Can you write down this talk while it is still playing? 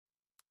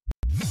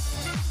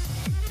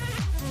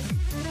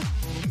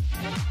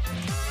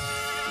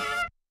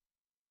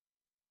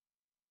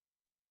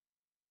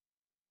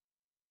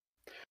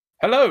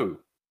Hello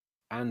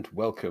and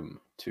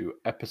welcome to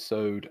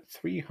episode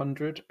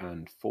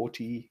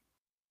 343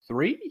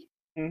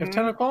 of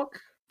 10 o'clock.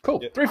 Cool.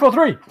 Yep.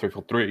 343.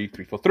 343.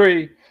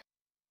 343.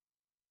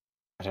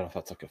 I don't know if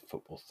that's like a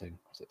football thing.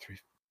 Was it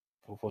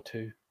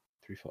 3442?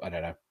 34? I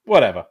don't know.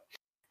 Whatever.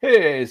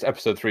 Here's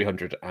episode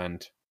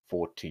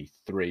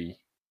 343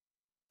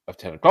 of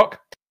 10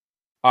 o'clock.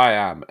 I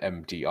am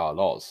MDR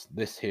Loz.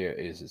 This here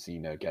is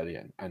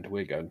Xenogellion, and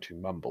we're going to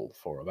mumble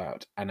for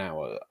about an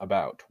hour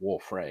about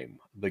Warframe,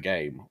 the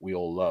game we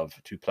all love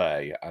to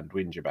play and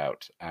whinge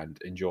about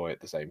and enjoy at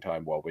the same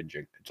time while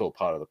whinging. It's all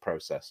part of the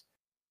process.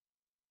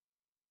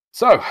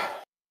 So,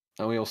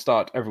 and we all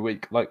start every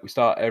week like we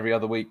start every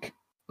other week,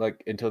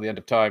 like until the end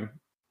of time,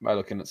 by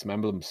looking at some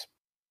emblems.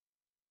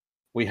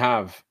 We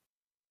have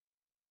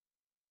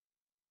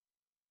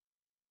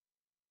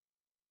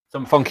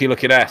some funky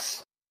looking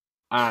S.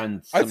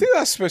 And I think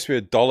that's supposed to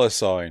be a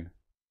 $sign.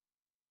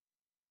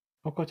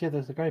 Oh god, yeah,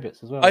 there's the grey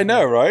bits as well. I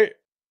know, right?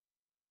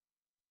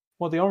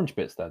 What are the orange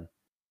bits then?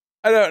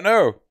 I don't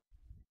know.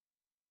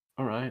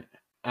 All right.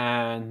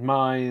 And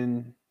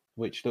mine,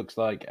 which looks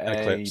like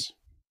a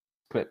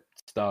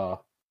clipped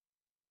star.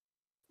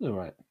 All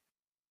right.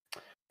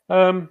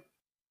 I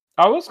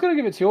was going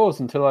to give it to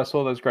yours until I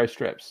saw those grey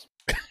strips,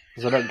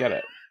 because I don't get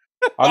it.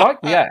 I like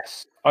the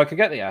S. I could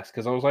get the S,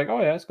 because I was like, oh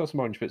yeah, it's got some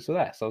orange bits of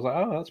S. I was like,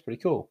 oh, that's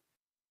pretty cool.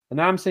 And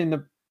now I'm seeing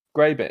the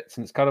grey bits,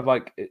 and it's kind of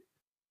like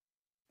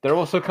they're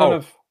also kind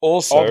of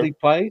oddly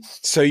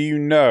placed. So you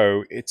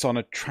know it's on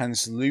a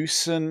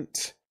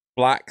translucent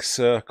black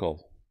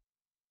circle.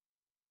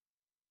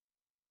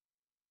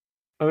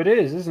 Oh, it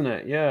is, isn't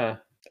it? Yeah.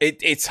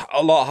 It's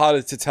a lot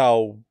harder to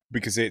tell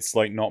because it's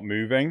like not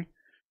moving.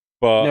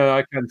 But no,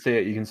 I can see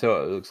it. You can see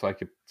what it looks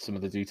like. Some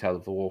of the detail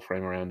of the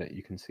Warframe around it.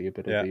 You can see a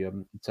bit of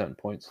the certain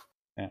points.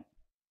 Yeah.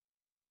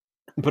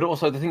 But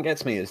also, the thing that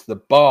gets me is the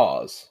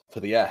bars for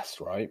the S,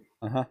 right?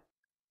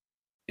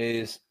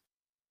 Is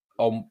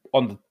on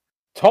the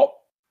top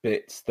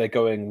bits they're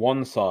going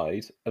one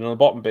side, and on the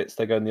bottom bits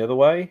they're going the other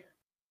way.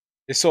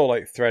 It's all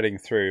like threading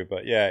through,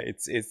 but yeah,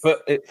 it's.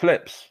 But it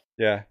flips.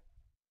 Yeah.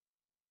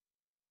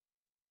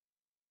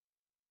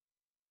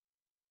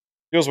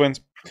 Yours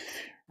wins.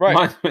 Right.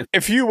 Mine wins.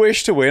 If you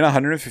wish to win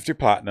 150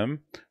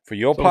 platinum for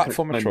your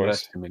platform of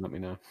choice. Let me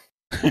know.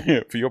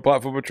 For your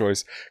platform of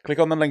choice, click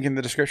on the link in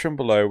the description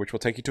below, which will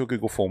take you to a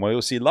Google form where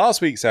you'll see last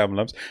week's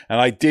emblems,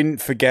 and I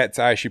didn't forget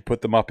to actually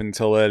put them up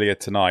until earlier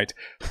tonight.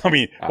 I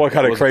mean, what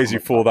kind of crazy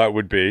fool that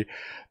would be.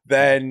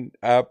 Then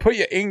put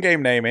your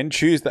in-game name in,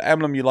 choose the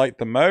emblem you like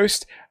the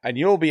most, and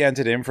you'll be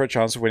entered in for a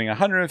chance of winning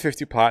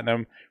 150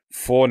 platinum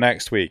for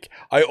next week.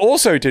 I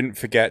also didn't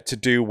forget to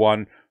do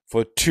one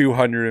for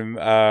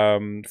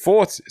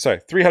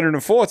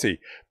 340,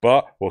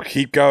 but we'll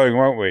keep going,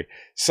 won't we?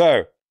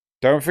 So,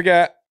 don't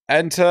forget,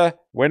 enter,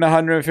 win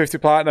 150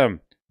 platinum.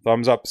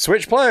 Thumbs up.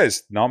 Switch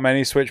players. Not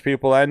many Switch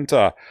people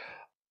enter.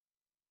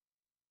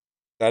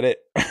 That it.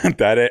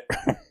 That it.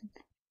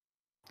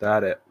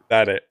 That it.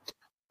 That it.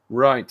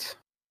 Right.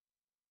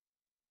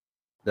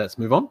 Let's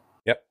move on.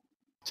 Yep.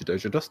 To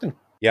Dojo Dusting.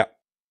 Yep.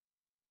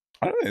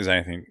 I don't think there's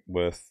anything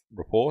worth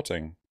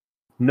reporting.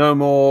 No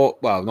more.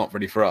 Well, not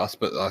really for us,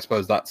 but I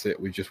suppose that's it.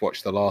 We just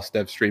watched the last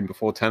dev stream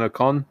before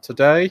TennoCon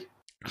today.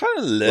 Kind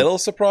of a little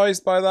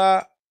surprised by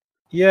that.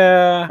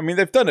 Yeah. I mean,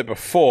 they've done it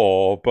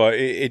before, but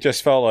it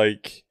just felt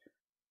like,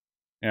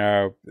 you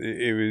know,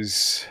 it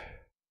was.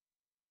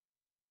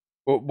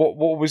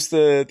 What was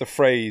the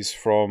phrase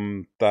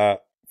from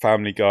that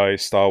Family Guy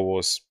Star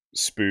Wars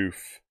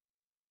spoof?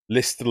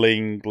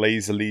 Listening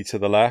lazily to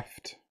the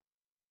left.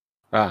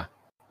 Ah,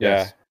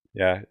 yes.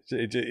 Yeah.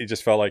 It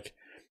just felt like,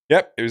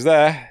 yep, it was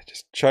there,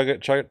 just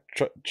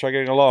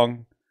chugging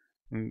along,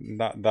 and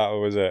that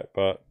was it.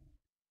 But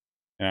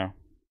you know,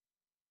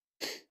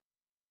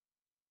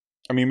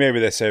 I mean, maybe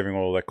they're saving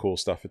all their cool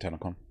stuff for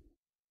TennoCon.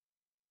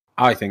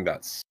 I think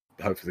that's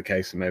hopefully the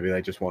case, and maybe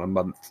they just want a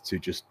month to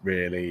just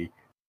really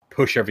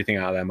push everything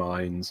out of their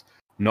minds,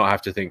 not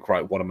have to think,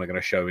 right, what am I going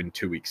to show in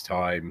 2 weeks'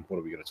 time? What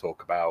are we going to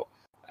talk about?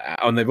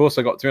 And they've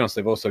also got, to be honest,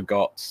 what's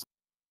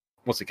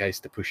the case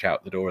to push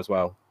out the door as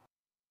well?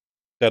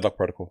 Deadlock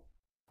Protocol.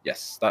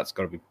 Yes, that's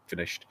got to be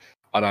finished.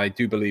 And I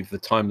do believe the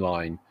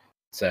timeline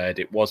said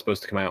it was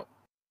supposed to come out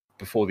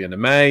before the end of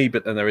May,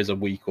 but then there is a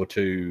week or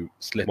two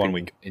slipping 1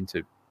 week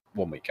into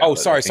 1 week. Oh,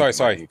 sorry.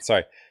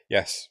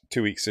 Yes,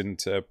 2 weeks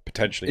into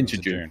potentially into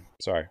June.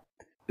 Sorry.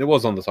 It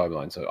was on the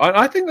timeline, so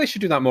I think they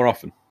should do that more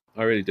often.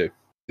 I really do.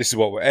 This is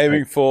what we're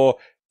aiming for.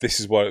 This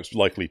is what it's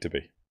likely to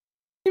be.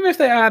 Even if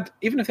they add,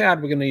 we're going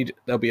to need,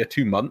 there'll be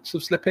 2 months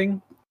of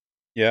slipping.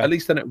 Yeah. At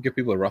least then it will give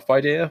people a rough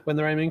idea when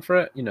they're aiming for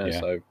it,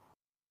 so.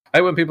 I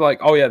hate when people are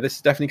like, oh yeah, this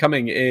is definitely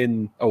coming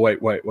in, oh wait,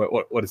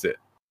 what is it?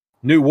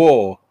 New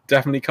War,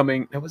 definitely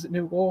coming, was it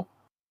New War?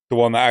 The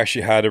one that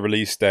actually had a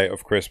release date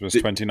of Christmas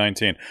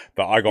 2019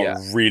 that I got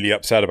really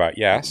upset about,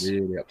 yes.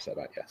 Really upset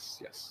about,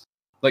 yes.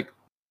 Like,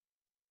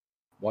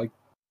 why?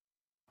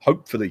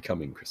 Hopefully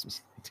coming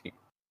Christmas 19.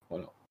 Why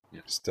not? Yeah.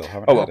 Still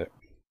haven't had it.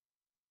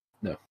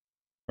 No.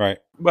 Right.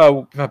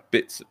 Well, we've had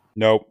bits.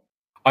 Nope.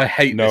 I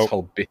hate Nope. this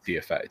whole bitty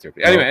effect.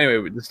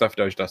 Anyway, this stuff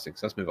Doge dusting.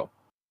 So let's move on.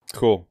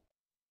 Cool.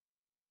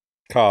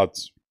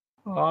 Cards.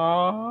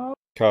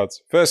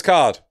 Cards. First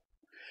card.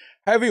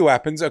 Heavy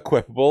weapons,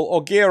 equipable,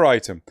 or gear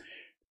item.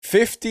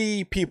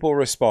 50 people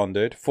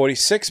responded.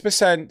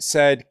 46%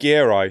 said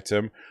gear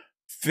item.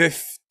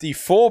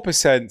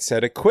 54%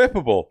 said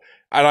equipable.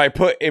 And I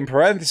put in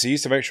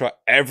parentheses to make sure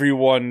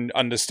everyone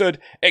understood,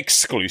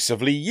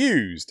 exclusively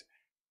used.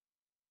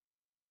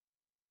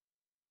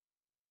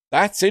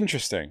 That's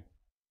interesting.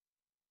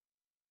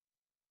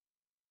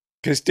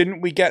 Because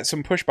didn't we get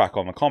some pushback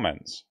on the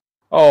comments?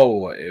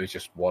 Oh, it was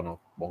just one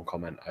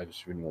comment. I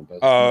was reading one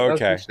person. Oh,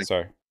 okay.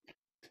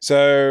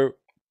 So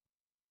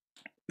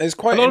there's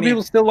quite a lot of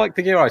people still like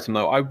the gear item,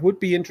 though. I would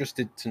be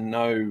interested to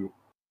know.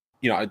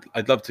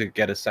 I'd love to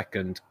get a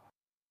second,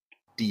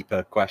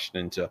 deeper question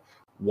into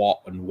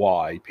what and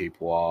why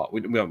people are.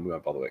 We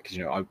won't bother with it because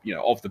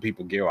of the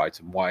people gear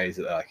item. Why is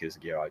it like it's a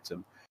gear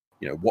item?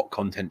 What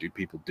content do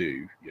people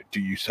do?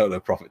 Do you solo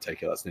profit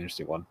taker? That's an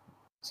interesting one.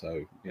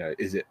 So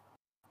is it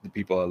the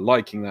people are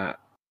liking that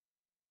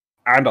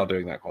and are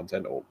doing that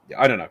content, or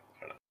I don't know.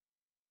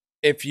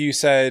 If you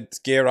said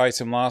gear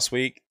item last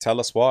week, tell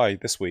us why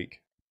this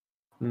week.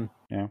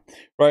 Yeah,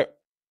 right.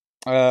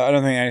 I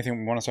don't think anything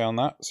we want to say on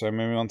that. So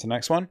moving on to the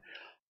next one.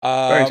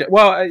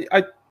 Well,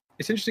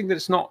 it's interesting that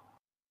it's not.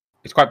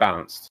 It's quite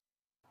balanced.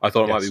 I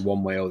thought it might be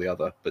one way or the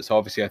other, but so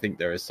obviously I think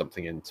there is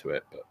something into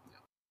it. But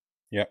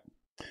yeah.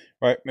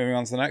 Right. Moving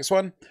on to the next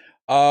one.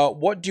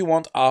 What do you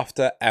want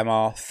after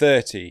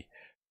MR30?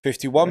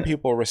 51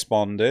 people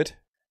responded.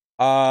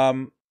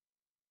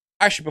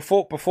 Actually,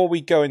 before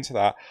we go into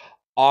that,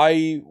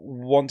 I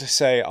want to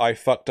say I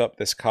fucked up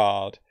this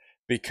card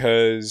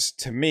because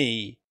to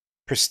me,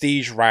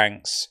 prestige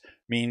ranks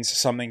means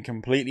something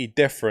completely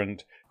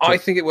different. I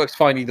think it works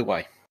fine either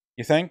way.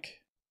 You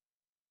think?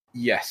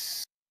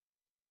 Yes.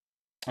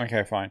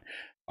 Okay, fine.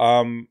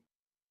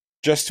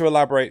 Just to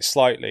elaborate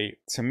slightly,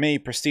 to me,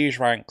 prestige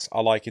ranks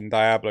are like in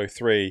Diablo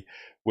 3,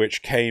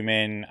 which came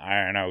in,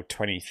 I don't know,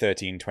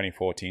 2013,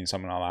 2014,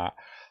 something like that.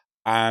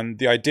 And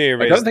the idea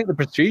is... I don't think the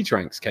prestige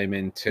ranks came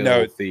in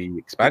till the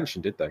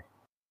expansion, did they?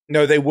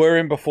 No, they were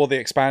in before the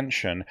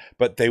expansion,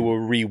 but they were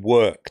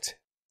reworked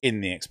in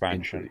the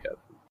expansion.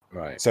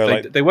 Right.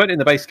 So they weren't in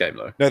the base game,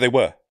 though? No, they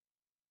were.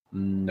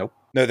 Nope.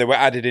 No, they were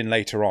added in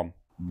later on.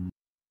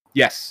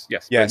 Yes. Yeah,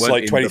 it's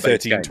like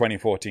 2013,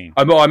 2014.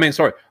 I mean,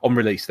 sorry, on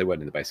release they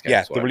weren't in the base game.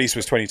 Yeah, the release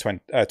was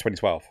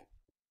 2012.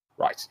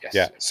 Right, yes.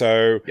 Yeah,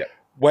 so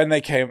when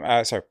they came...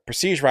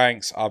 prestige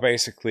ranks are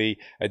basically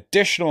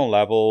additional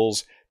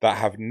levels that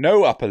have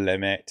no upper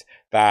limit,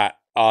 that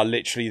are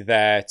literally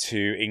there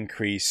to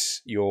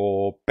increase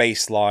your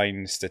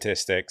baseline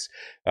statistics,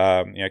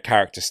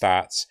 character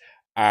stats,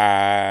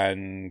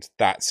 and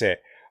that's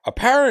it.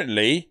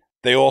 Apparently,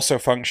 they also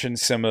function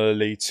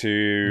similarly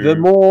to... the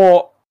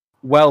more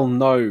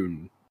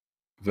well-known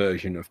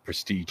version of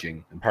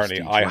prestiging.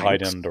 Apparently, I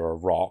hide under a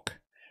rock.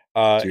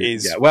 No, you're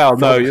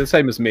the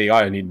same as me.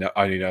 I only know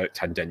it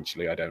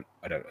tangentially. I don't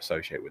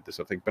associate with this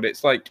sort of thing. But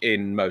it's like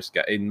in most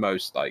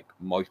like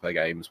multiplayer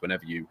games,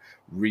 whenever you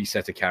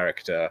reset a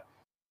character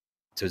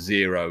to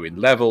 0 in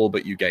level,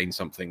 but you gain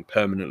something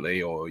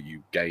permanently, or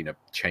you gain a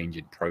change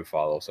in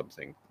profile or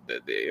something.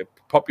 They're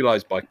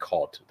popularized by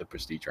COD, the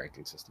prestige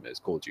ranking system is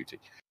Call of Duty.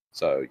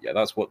 So yeah,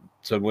 that's what.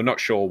 So we're not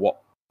sure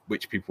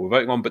which people were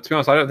voting on, but to be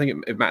honest, I don't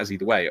think it matters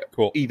either way.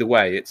 Cool. Either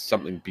way, it's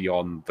something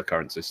beyond the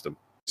current system.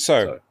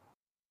 So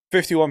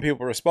 51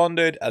 people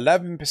responded.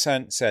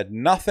 11% said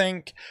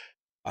nothing.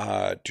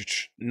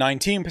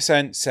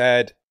 19%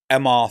 said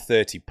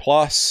MR30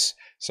 plus.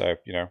 So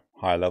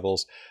higher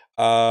levels.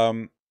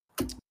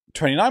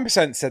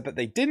 29% said that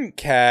they didn't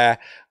care,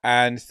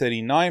 and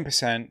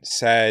 39%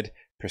 said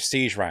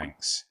prestige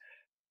ranks.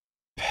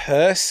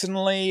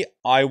 Personally,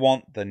 I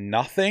want the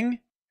nothing,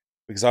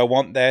 because I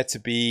want there to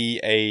be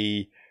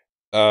a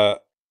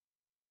not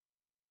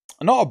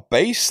a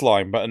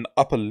baseline, but an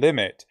upper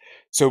limit,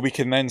 so we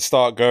can then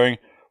start going,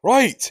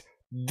 right,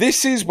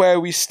 this is where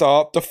we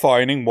start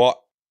defining what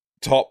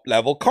top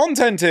level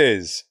content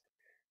is.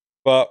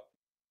 But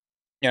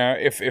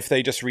if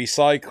they just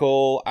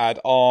recycle, add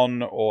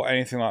on, or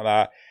anything like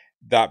that,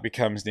 that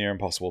becomes near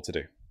impossible to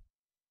do.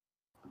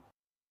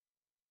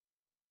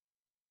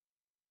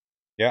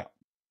 Yeah.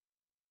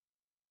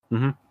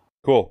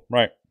 Cool.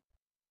 Right.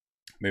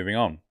 Moving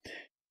on.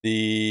 Do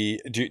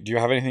you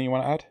have anything you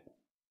want to add?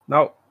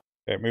 No.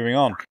 Okay, moving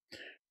on.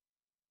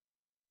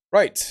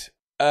 Right.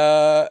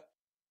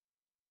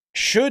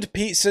 Should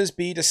pizzas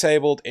be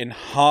disabled in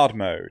hard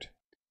mode?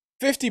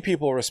 50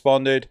 people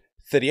responded.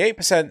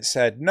 38%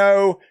 said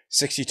no.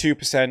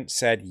 62%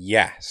 said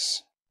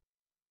yes.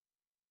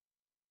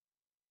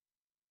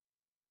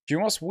 Do you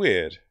know what's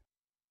weird?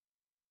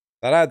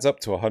 That adds up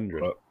to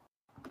 100.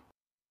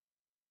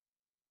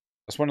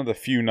 That's one of the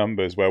few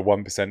numbers where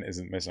 1%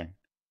 isn't missing.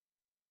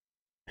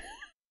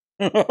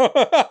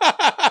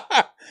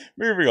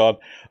 Moving on.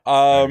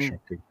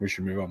 We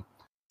should move on.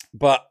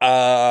 But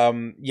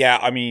yeah,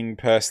 I mean,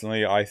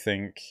 personally, I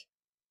think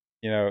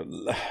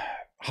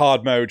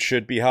hard mode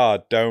should be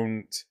hard.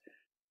 Don't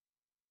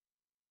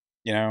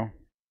you know,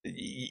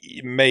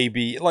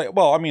 maybe like,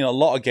 well, I mean, a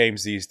lot of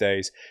games these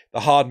days, the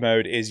hard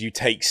mode is you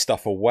take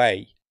stuff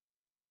away.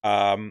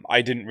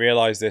 I didn't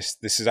realize this.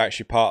 This is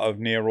actually part of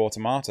Nier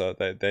Automata.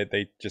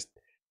 They just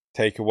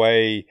take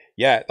away.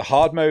 Yeah, the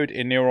hard mode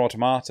in Nier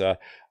Automata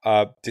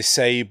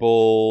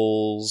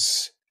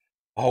disables.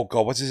 Oh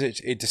god, what is it?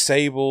 It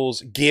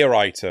disables gear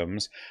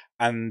items,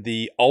 and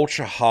the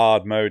ultra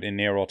hard mode in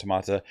Nier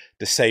Automata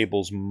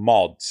disables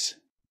mods.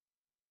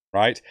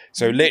 Right,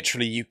 so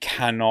literally you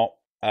cannot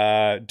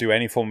do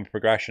any form of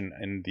progression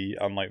in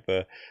unlike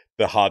the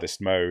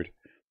hardest mode.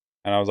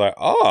 And I was like,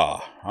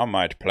 oh, I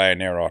might play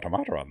Nier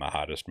Automata on the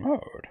hardest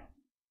mode.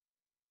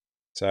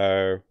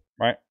 So,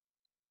 right.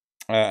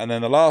 And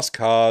then the last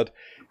card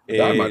is...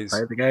 I might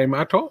play the game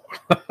at all.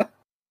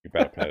 You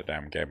better play the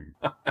damn game.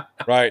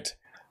 Right.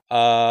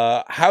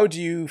 How do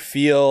you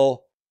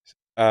feel...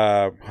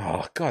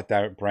 oh, god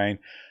damn it, brain.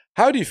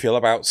 How do you feel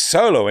about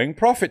soloing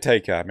Profit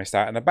Taker? I missed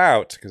out and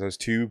about because I was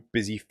too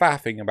busy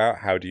faffing about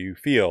how do you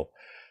feel.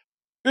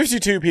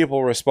 52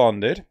 people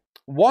responded.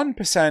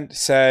 1%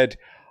 said...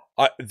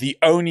 the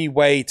only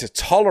way to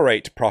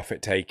tolerate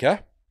Profit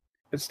Taker.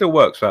 It still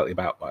works without the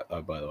about bite,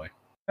 though, by the way.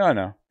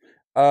 No.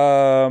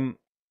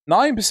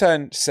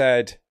 9%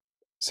 said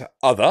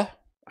other,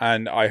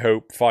 and I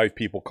hope 5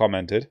 people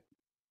commented.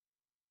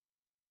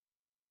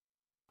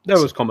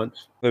 There was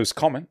comments. Those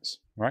comments.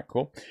 Right,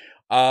 cool.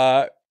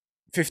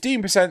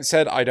 15%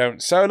 said I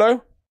don't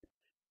solo.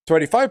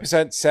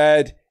 25%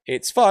 said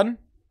it's fun.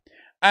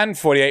 And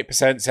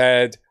 48%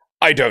 said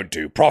I don't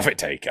do Profit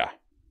Taker.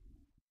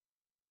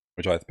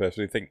 Which I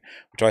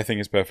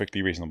think is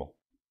perfectly reasonable.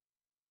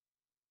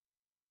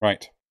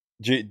 Right.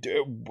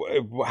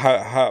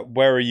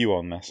 Where are you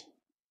on this?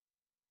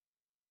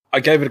 I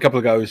gave it a couple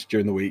of goes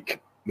during the week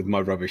with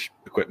my rubbish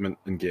equipment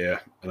and gear,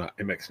 and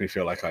it makes me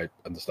feel like I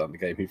understand the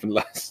game even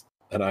less.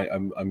 And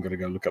I'm going to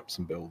go look up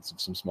some builds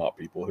of some smart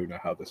people who know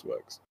how this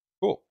works.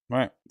 Cool.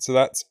 Right. So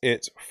that's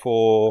it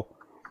for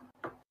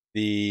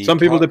the... Some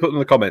people did put in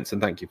the comments,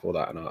 and thank you for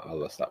that, and I'll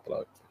list that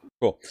below.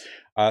 Cool.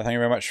 Thank you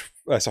very much.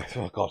 Sorry,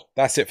 oh god.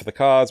 That's it for the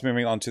cards.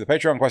 Moving on to the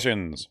Patreon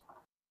questions.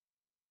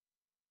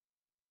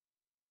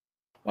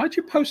 Why'd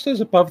you post those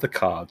above the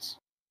cards?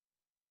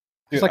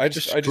 It's like I have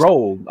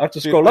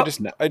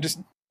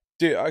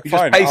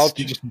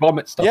to You just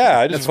vomit stuff. Yeah,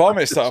 I just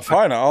vomit stuff.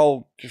 Fine.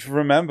 I'll just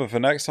remember for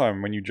next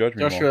time when you judge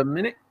me. Joshua, a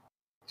minute.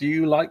 Do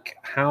you like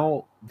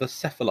how the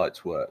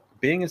cephalites work?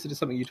 Being as it is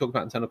something you talked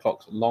about in 10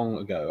 o'clock long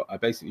ago, I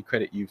basically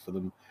credit you for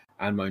them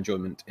and my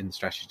enjoyment in the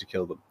strategy to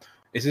kill them.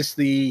 Is this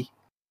the...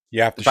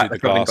 You have to shoot the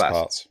glass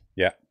parts.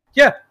 Yeah.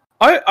 Yeah,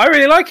 I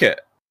really like it.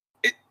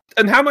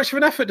 And how much of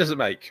an effort does it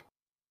make?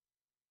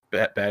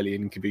 Barely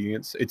an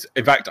inconvenience.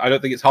 In fact, I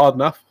don't think it's hard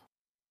enough.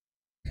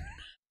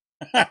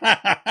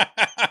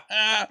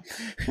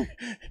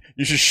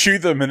 You should shoot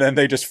them and then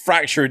they just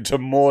fracture into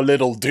more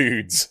little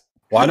dudes.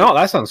 Why not?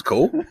 That sounds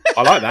cool.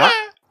 I like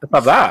that. Let's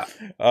have that.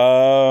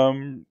 I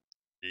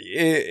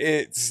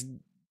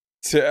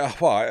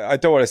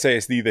don't want to say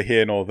it's neither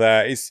here nor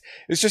there. It's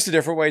just a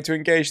different way to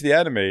engage the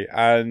enemy,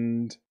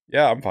 and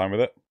yeah, I'm fine with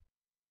it.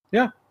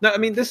 Yeah, no, I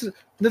mean this is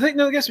the thing.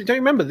 No, I guess don't you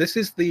remember this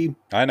is the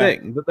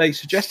thing that they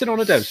suggested on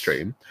a dev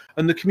stream,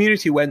 and the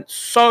community went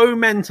so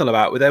mental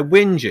about with their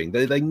whinging.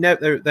 They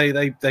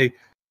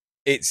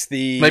it's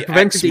the they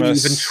prevented them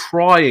even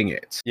trying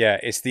it. Yeah,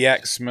 it's the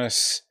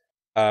Xmas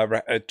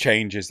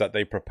changes that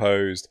they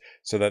proposed,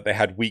 so that they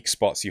had weak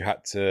spots you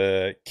had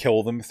to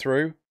kill them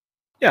through.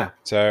 Yeah,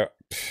 so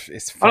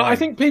it's fine. I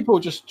think people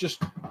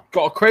just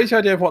got a crazy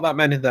idea of what that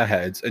meant in their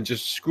heads and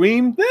just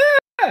screamed there.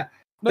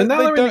 And now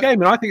they're in the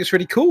game, and I think it's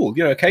really cool.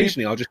 You know,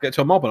 occasionally I'll just get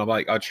to a mob and I'm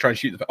like, I'll just try and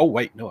shoot the face. Oh,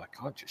 wait, no, I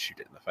can't just shoot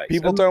it in the face.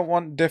 People don't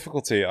want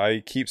difficulty.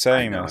 I keep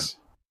saying this.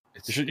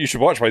 You should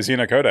watch my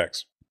Xeno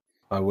Codex.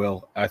 I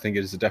will. I think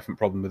it is a definite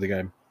problem with the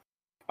game.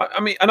 I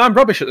mean, and I'm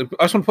rubbish at I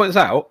just want to point this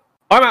out.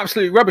 I'm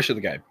absolutely rubbish at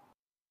the game.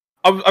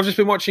 I've just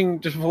been watching,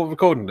 just before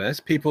recording this,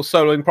 people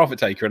soloing Profit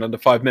Taker in under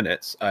 5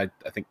 minutes. I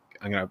think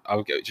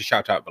I'll get just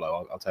shout out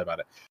below. I'll tell you about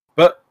it.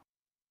 But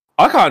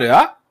I can't do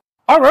that.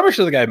 I'm rubbish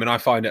at the game, and I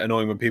find it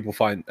annoying when people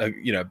find,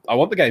 I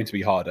want the game to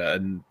be harder,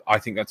 and I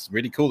think that's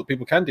really cool that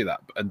people can do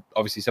that. And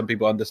obviously, some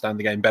people understand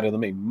the game better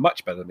than me,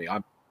 much better than me.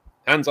 I'm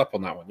hands up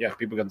on that one. Yeah,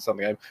 people can understand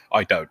the game.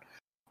 I don't.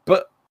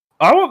 But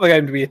I want the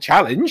game to be a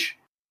challenge.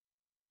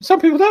 Some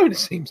people don't, it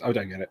seems. I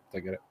don't get it.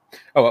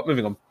 Oh, well,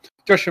 moving on.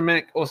 Joshua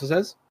Mick also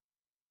says,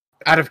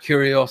 out of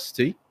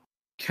curiosity,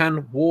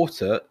 can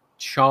water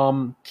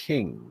charm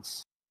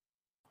kings?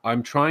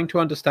 I'm trying to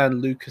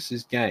understand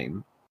Lucas's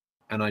game,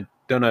 and I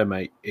don't know,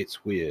 mate.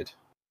 It's weird.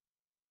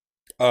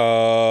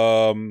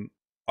 I'm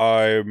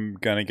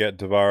gonna get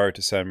Devaro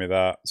to send me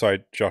that.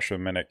 Sorry, Joshua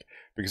Minnick,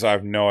 because I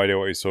have no idea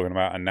what he's talking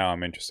about, and now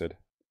I'm interested.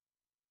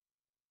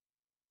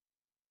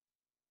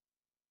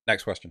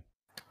 Next question.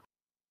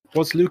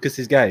 What's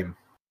Lucas's game?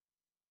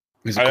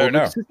 Is it called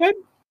Lucas's game?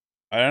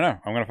 I don't know.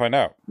 I'm gonna find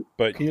out.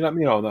 But can you let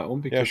me know on that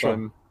one? Because yeah, sure.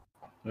 I'm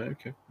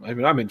okay. I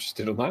mean, I'm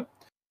interested on that.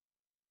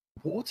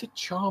 Water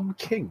charm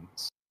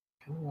kings.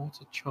 Can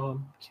water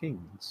charm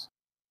kings?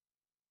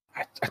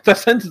 That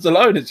sentence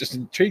alone, it just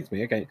intrigues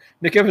me. Okay,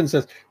 Nick Evans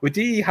says, with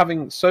DE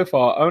having so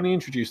far only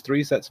introduced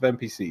 3 sets of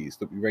NPCs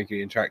that we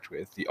regularly interact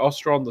with, the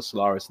Ostron, the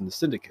Solaris, and the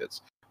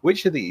Syndicates,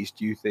 which of these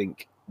do you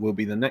think will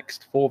be the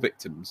next 4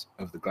 victims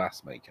of the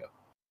Glassmaker?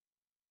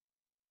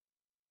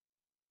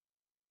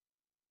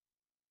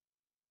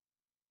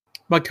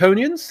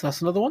 Myconians?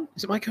 That's another one?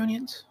 Is it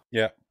Myconians?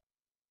 Yeah.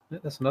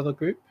 That's another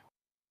group.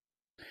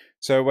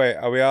 So wait,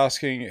 are we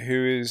asking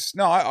who is...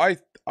 No,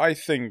 I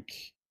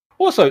think...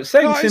 Also,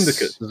 saying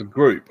syndicates as a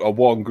group or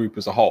one group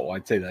as a whole,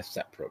 I'd say they're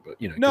separate.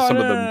 But no, some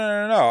of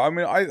them. No. I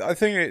mean, I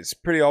think it's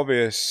pretty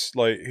obvious,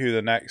 like who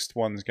the next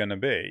one's going to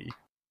be.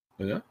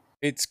 Yeah,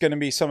 it's going to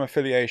be some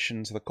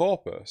affiliation to the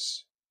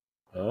Corpus.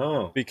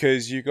 Oh,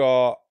 because you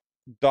got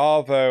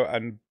Darvo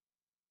and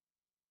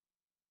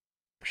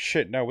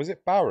shit. No, was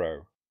it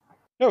Barrow?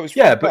 No, it was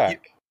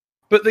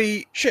but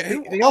the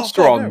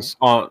Ostrons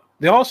aren't.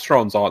 The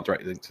Ostrons aren't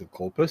directly linked to the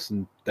Corpus,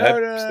 and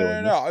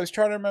they're no. I was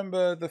trying to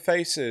remember the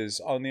faces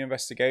on the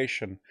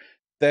investigation.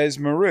 There's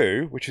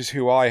Maru, which is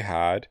who I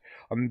had.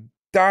 I'm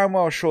damn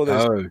well sure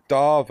there's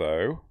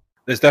Darvo.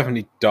 There's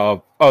definitely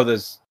Darvo. Oh,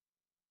 there's.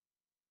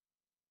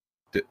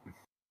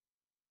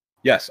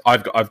 Yes,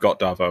 I've got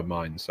Darvo in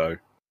mine. So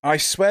I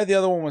swear the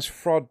other one was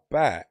Frod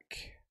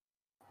Beck.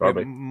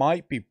 Probably. It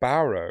might be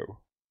Barrow.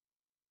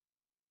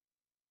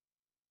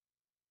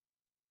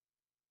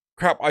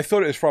 Crap, I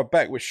thought it was Frod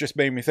Beck, which just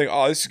made me think,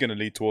 oh, this is going to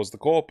lead towards the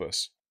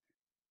Corpus.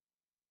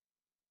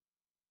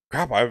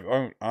 Crap, I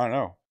don't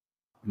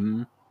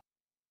know.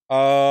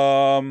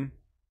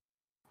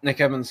 Nick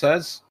Evans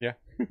says, yeah.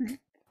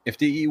 If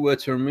DE were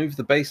to remove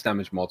the base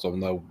damage mods on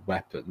their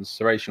weapons,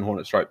 Serration,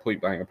 Hornet Strike, Point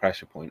Blank, and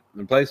Pressure Point,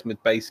 and replace them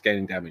with base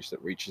scaling damage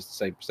that reaches the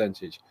same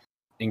percentage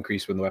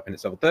increase when the weapon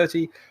hits level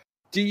 30,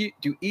 do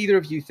either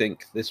of you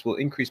think this will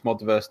increase mod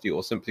diversity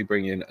or simply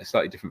bring in a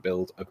slightly different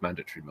build of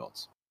mandatory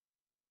mods?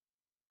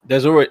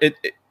 There's already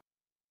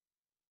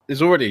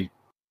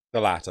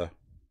the latter.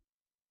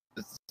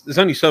 There's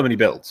only so many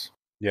builds.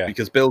 Yeah.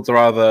 Because builds are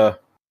either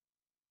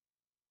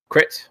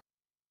crit,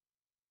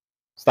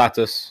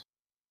 status,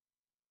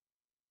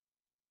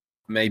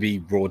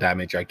 maybe raw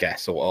damage, I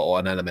guess, or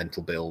an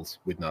elemental build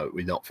with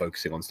we're not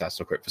focusing on status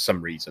or crit for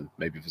some reason,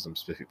 maybe for some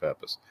specific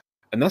purpose.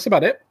 And that's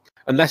about it.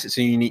 Unless it's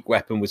a unique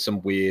weapon with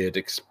some weird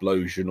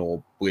explosion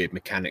or weird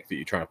mechanic that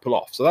you're trying to pull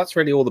off. So that's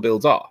really all the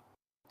builds are.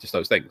 Just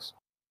those things.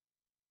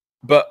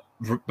 But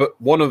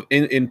one of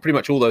in pretty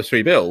much all those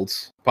 3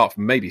 builds, apart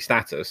from maybe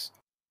status,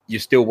 you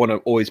still want to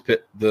always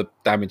put the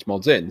damage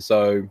mods in.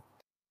 So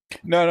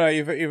no,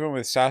 even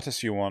with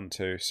status you want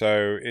to.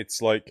 So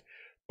it's like,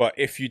 but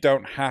if you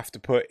don't have to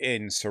put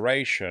in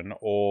Serration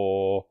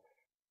or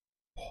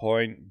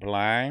Point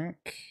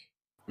Blank,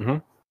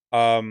 or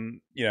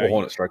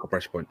Hornet Strike or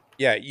Pressure Point,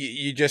 yeah,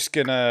 you're just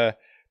gonna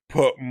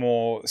put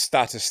more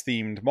status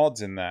themed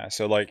mods in there.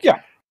 So like,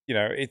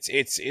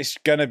 it's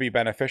gonna be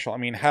beneficial. I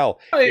mean, hell,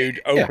 it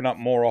would open up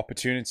more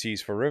opportunities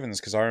for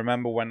Rivens, because I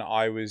remember when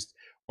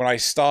I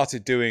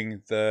started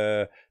doing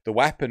the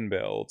weapon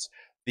builds,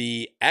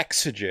 the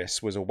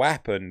Exegesis was a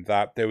weapon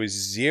that there was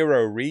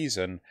zero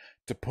reason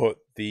to put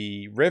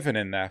the Riven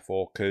in there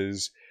for,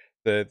 because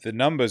the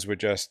numbers were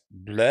just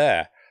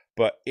bleh.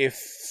 But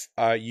if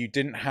you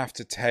didn't have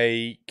to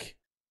take,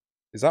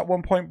 is that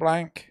one Point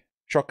Blank?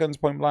 Shotguns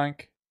Point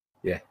Blank?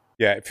 Yeah.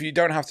 Yeah, if you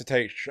don't have to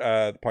take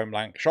the Point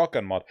Blank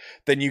shotgun mod,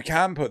 then you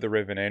can put the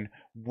Riven in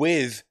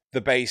with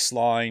the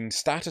baseline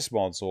status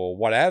mods or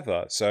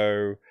whatever.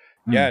 So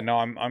yeah, no,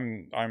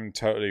 I'm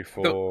totally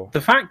for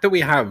the fact that we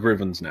have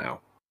Rivens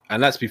now,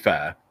 and let's be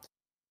fair,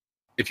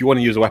 if you want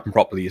to use a weapon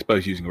properly, you're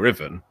supposed to be using a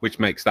Riven, which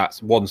makes that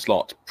one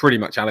slot pretty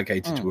much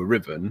allocated to a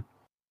Riven.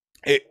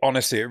 It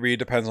honestly, it really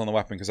depends on the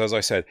weapon, because as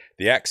I said,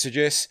 the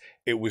Exegesis,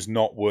 it was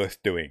not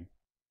worth doing,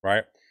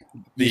 right?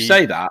 You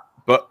say that,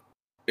 but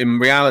in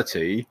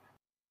reality,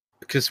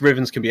 because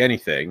Rivens can be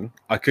anything,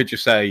 I could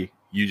just say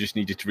you just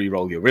needed to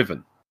re-roll your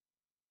Riven.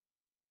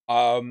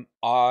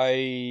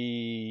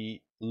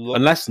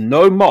 Unless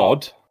no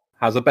mod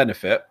has a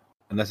benefit,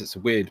 unless it's a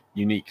weird,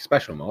 unique,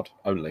 special mod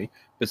only,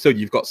 but still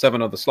you've got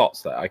 7 other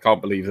slots there. I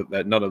can't believe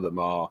that none of them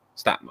are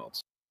stat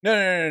mods.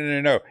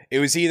 No. It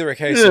was either a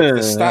case of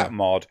the stat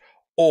mod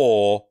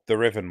or the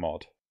Riven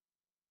mod.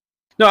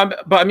 No,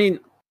 but I mean,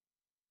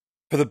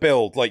 for the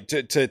build, like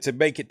to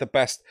make it the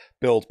best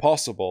build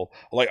possible,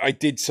 like I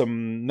did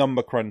some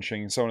number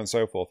crunching and so on and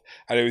so forth,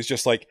 and it was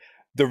just like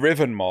the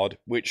Riven mod,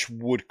 which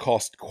would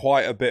cost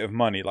quite a bit of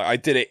money. Like I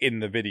did it in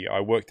the video,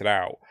 I worked it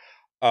out.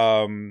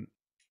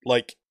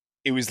 Like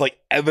it was like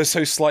ever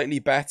so slightly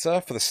better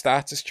for the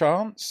status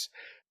chance,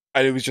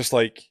 and it was just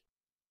like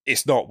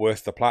it's not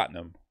worth the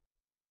platinum,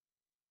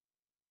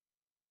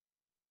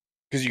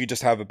 because you could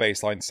just have a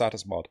baseline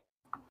status mod.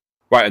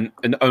 Right,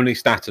 and only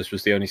status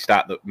was the only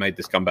stat that made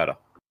this gun better.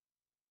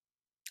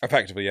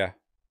 Effectively, yeah.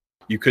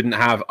 You couldn't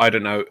have, I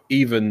don't know,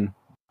 you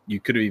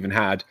could have even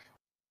had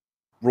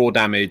raw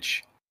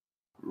damage,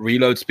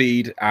 reload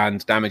speed,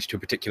 and damage to a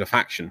particular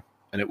faction,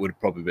 and it would have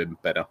probably been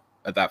better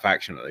at that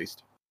faction at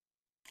least.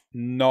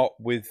 not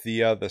with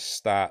the other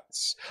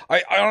stats.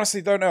 I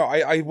honestly don't know.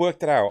 I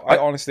worked it out.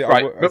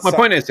 But my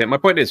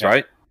point is,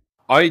 right?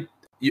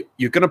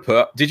 You're gonna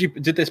put.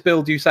 Did this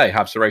build you say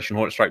have Serration,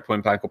 Hornet Strike,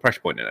 Point Blank, or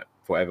Pressure Point in it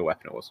for whatever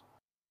weapon it was?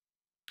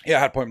 Yeah,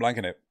 I had Point Blank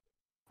in it.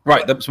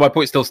 Right. So my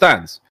point still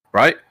stands.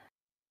 Right.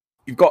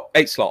 You've got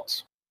 8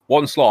 slots.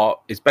 One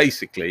slot is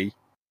basically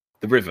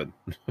the Riven.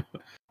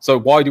 So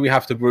why do we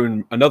have to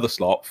ruin another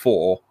slot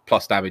for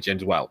plus damage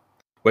as well?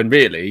 When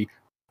really,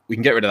 we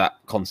can get rid of that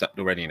concept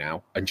already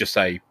now and just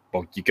say,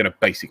 well, you're going to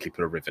basically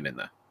put a Riven in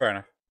there. Fair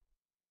enough.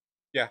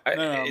 Yeah.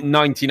 In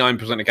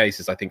 99% of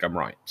cases, I think I'm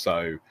right.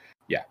 So,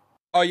 yeah.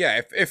 Oh,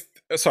 yeah. If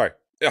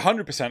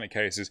 100% of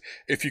cases,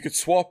 if you could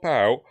swap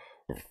out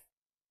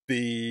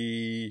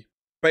the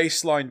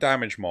baseline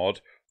damage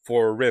mod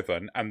for a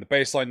Riven, and the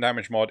baseline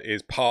damage mod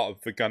is part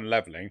of the gun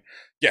leveling,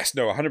 yes,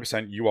 no,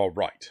 100%, you are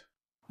right.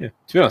 Yeah.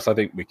 To be honest, I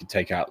think we could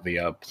take out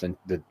the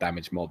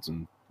damage mods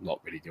and not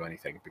really do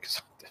anything,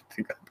 because I don't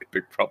think that'd be a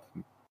big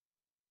problem.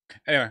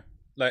 Anyway,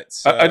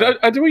 let's.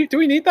 Do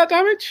we need that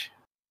damage?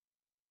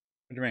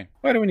 What do you mean?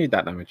 Why do we need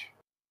that damage?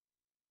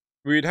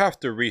 We'd have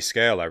to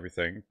rescale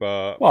everything,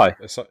 but why?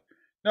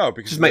 No,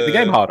 because just make the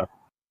game harder.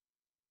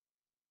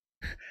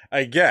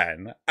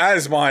 Again,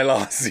 as my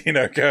last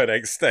Xeno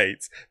Codex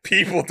states,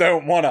 people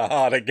don't want a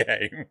harder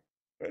game.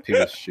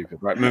 People are stupid.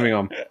 Right, moving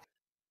on.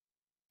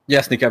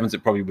 Yes, Nick Evans,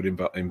 it probably would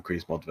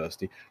increase mod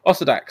diversity.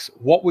 Ossidax,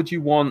 what would you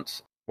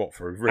want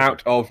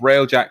out of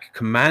Railjack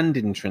Command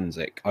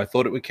Intrinsic? I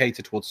thought it would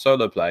cater towards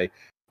solo play,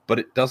 but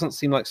it doesn't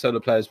seem like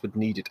solo players would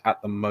need it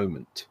at the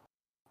moment.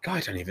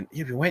 God,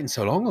 you've been waiting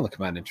so long on the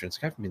Command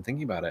Intrinsic. I haven't been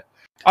thinking about it.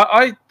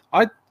 I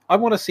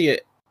want to see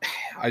it.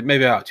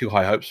 Maybe I have too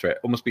high hopes for it.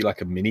 Almost be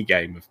like a mini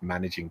game of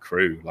managing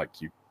crew,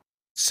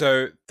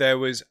 So there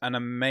was an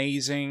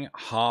amazing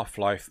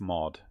Half-Life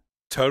mod,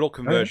 Total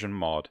Conversion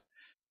mod,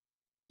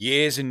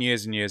 years and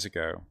years and years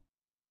ago,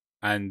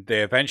 and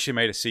they eventually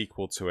made a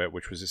sequel to it,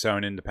 which was its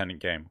own independent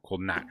game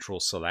called Natural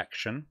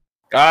Selection.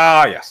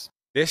 Ah, yes.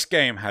 This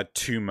game had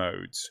 2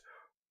 modes.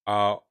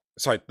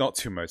 Sorry, not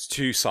 2 modes,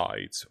 2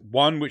 sides.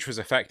 One which was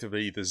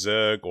effectively the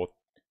Zerg,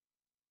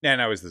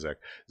 it was the Zerg.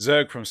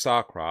 Zerg from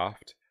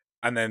StarCraft,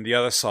 and then the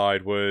other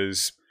side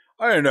was,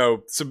 I don't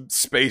know, some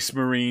Space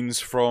Marines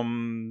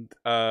from...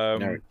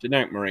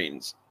 generic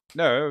Marines.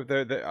 No,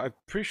 I'm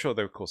pretty sure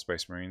they were called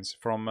Space Marines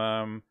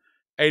from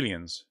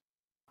Aliens.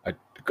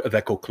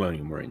 They're called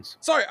Colonial Marines.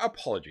 Sorry,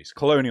 apologies.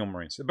 Colonial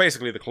Marines.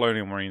 Basically the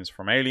Colonial Marines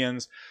from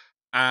Aliens.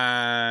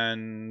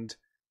 And...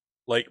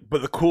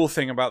 but the cool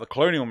thing about the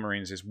Colonial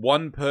Marines is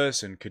one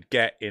person could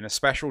get in a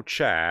special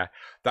chair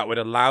that would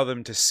allow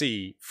them to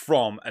see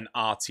from an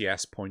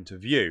RTS point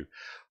of view.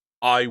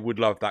 I would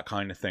love that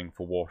kind of thing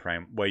for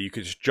Warframe, where you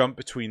could just jump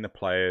between the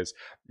players,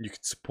 you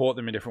could support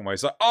them in different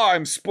ways. Like,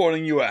 I'm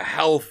spawning you a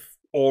health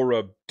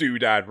aura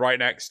doodad right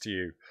next to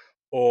you.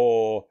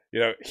 Or,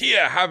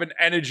 here, have an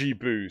energy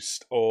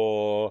boost.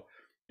 Or,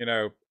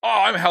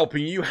 I'm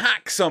helping you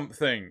hack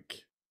something.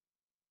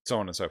 So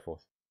on and so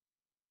forth.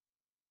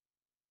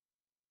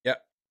 Fair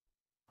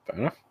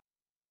enough.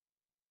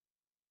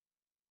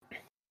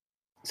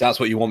 So that's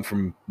what you want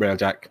from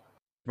Railjack?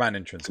 Command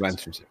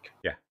Intrinsic.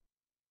 Yeah.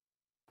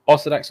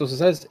 Ossidax also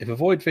says, if a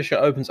Void Fissure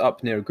opens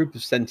up near a group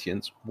of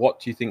sentients, what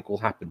do you think will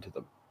happen to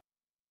them?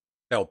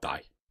 They'll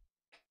die.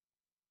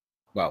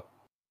 Well,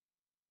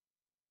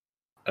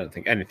 I don't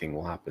think anything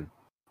will happen,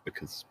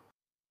 because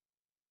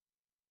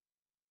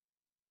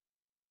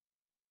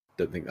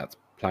I don't think that's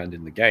planned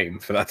in the game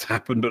for that to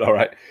happen, but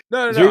alright.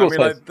 No. I mean,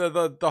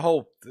 the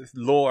whole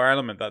lore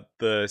element that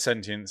the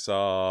sentients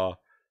are...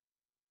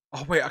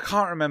 Oh, wait, I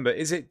can't remember.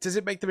 Does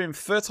it make them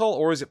infertile,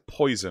 or is it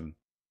poison?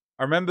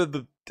 I remember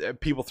the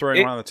people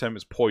throwing around the term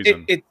as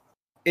poison.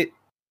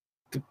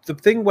 The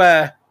thing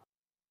where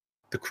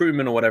the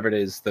crewman or whatever it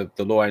is, the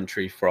lore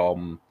entry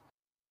from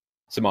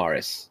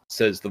Samaris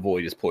says the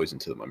void is poison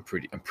to them. I'm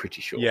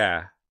pretty sure.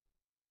 Yeah.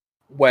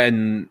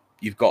 When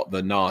you've got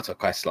the Nata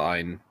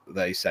questline,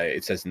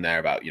 it says in there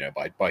about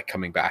by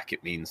coming back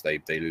it means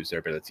they lose their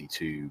ability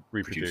to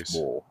reproduce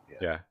more.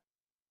 Yeah.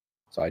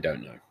 So I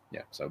don't know.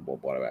 Yeah. So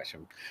what do I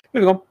actually?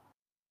 Moving on.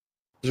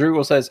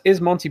 Zerugel says,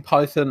 is Monty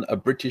Python a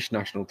British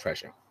national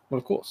treasure? Well,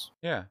 of course.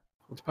 Yeah.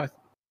 Monty Python.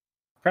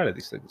 Proud of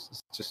these things.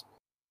 It's just...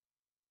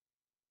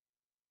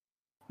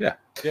 Yeah.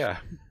 Yeah.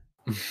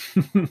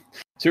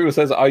 Zerugel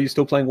says, are you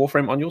still playing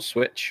Warframe on your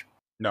Switch?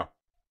 No.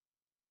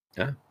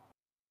 Yeah.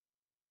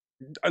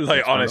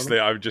 Honestly,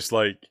 I'm just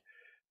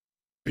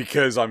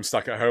because I'm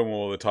stuck at home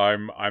all the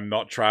time, I'm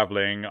not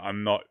traveling,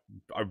 I'm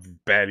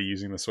barely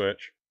using the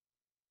Switch.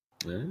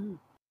 Oh.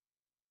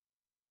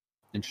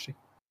 Interesting.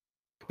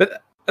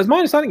 But as my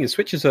understanding is,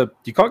 Switches are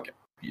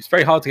it's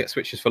very hard to get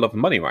Switches for love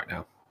and money right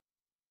now.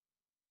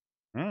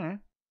 Mm.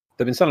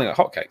 They've been selling like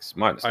hotcakes.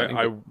 My understanding.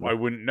 I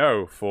wouldn't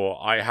know, for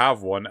I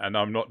have one and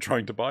I'm not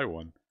trying to buy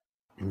one.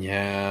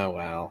 Yeah,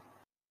 well,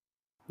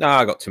 no,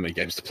 I got too many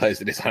games to play as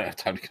it is. I don't have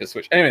time to get a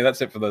Switch. Anyway,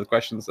 that's it for the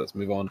questions. Let's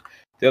move on to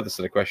the other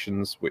set of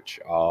questions, which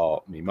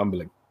are me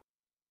mumbling.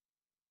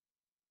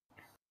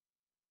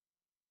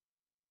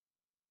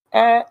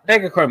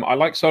 Negachrome, I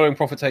like soloing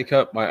Prophet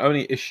Taker. My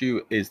only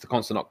issue is the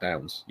constant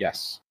knockdowns.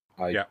 Yes,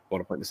 I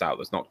want to point this out.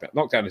 There's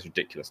knockdown is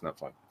ridiculous, and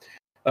that's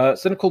fine.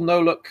 Cynical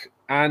No Look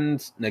and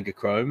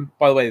Negachrome.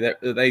 By the way,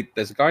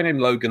 there's a guy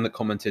named Logan that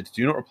commented,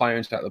 "Do not reply or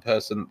interact with the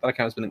person. That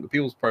account's been linked with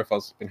people's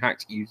profiles, been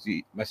hacked,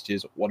 easy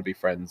messages, want to be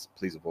friends.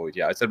 Please avoid."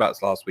 Yeah, I said about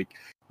this last week.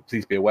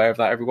 Please be aware of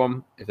that,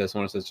 everyone. If there's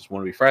someone who says just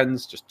want to be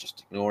friends,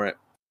 just ignore it.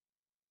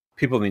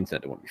 People on the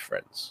internet don't want to be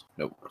friends.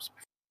 No one wants to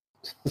be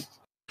friends.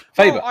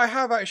 Faber. Oh, I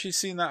have actually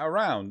seen that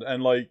around,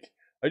 and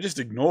I just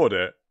ignored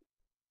it.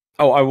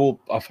 Oh,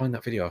 I'll find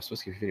that video. I was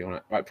supposed to give a video on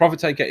it. Right, Prophet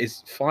Taker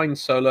is fine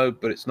solo,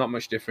 but it's not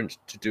much different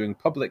to doing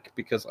public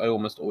because I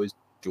almost always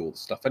do all the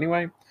stuff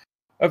anyway.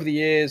 Over the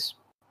years,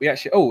 we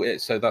actually...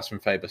 so that's from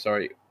Faber,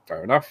 sorry.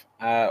 Fair enough.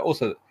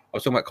 Also, I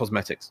was talking about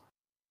cosmetics.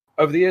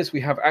 Over the years,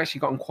 we have actually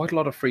gotten quite a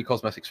lot of free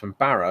cosmetics from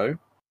Barrow.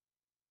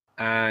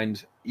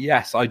 And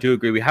yes, I do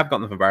agree, we have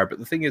gotten them from Barrow, but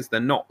the thing is, they're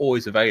not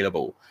always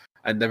available.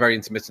 And they're very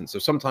intermittent. So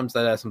sometimes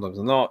they're there, sometimes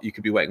they're not. You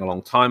could be waiting a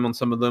long time on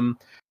some of them.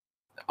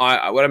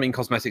 When I mean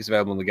cosmetics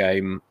available in the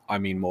game, I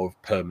mean more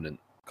of permanent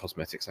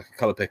cosmetics, like a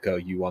color picker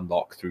you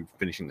unlock through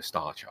finishing the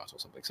star chart or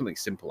something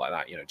simple like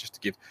that, just to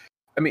give...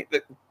 I mean,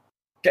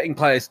 getting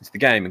players into the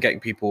game and getting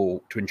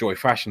people to enjoy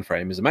Fashion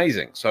Frame is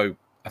amazing. So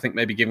I think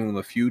maybe giving them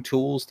a few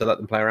tools to let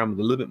them play around with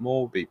a little bit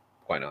more would be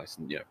quite nice,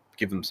 and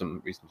give them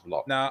some reasons to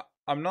lock. Now,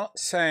 I'm not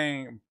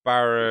saying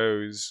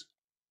Barrow's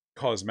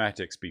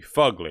cosmetics be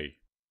fugly,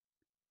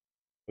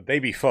 but they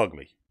be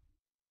fugly.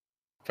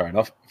 Fair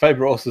enough.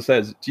 Faber also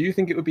says, do you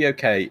think it would be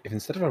okay if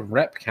instead of a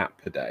rep cap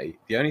per day,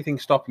 the only thing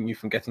stopping you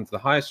from getting to the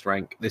highest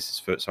rank, this is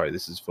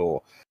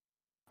for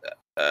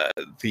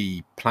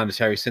the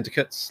planetary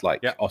syndicates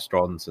like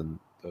Ostrons and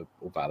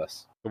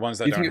Orvalis. The ones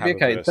that do you think it would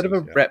be okay instead of a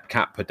rep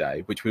cap per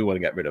day, which we want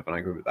to get rid of, and I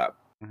agree with that.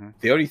 Mm-hmm.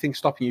 The only thing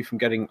stopping you from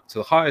getting to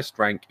the highest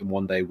rank in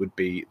one day would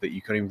be that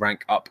you can only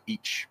rank up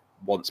each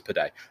once per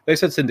day. They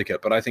said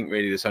syndicate, but I think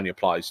really this only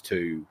applies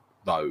to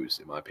those,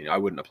 in my opinion. I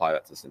wouldn't apply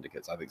that to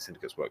syndicates. I think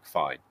syndicates work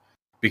fine.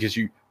 Because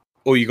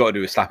all you got to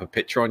do is slap a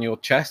picture on your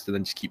chest and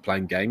then just keep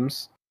playing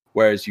games.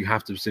 Whereas you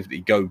have to specifically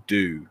go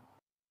do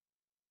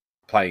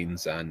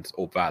Planes and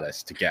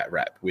Orvalis to get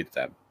rep with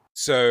them.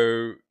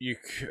 So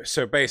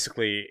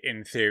basically,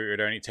 in theory, it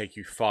would only take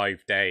you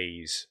 5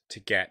 days to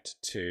get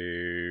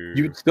to...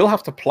 You would still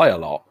have to play a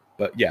lot,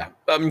 but yeah.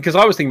 I mean, because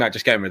I was thinking about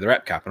just getting rid of the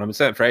rep cap, and I've been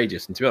saying it for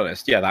ages, and to be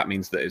honest, that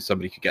means that if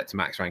somebody could get to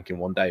max rank in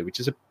one day,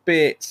 which is a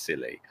bit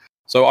silly.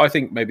 So I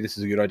think maybe this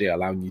is a good idea,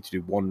 allowing you to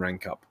do one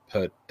rank up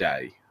per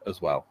day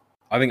as well.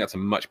 I think that's a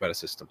much better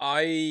system.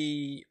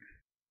 A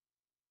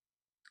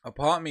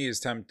part of me is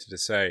tempted to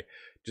say,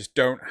 just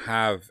don't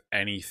have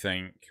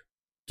anything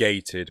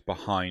gated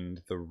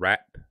behind the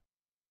rep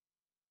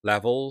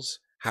levels.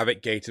 Have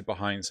it gated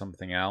behind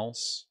something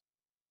else.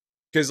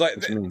 Because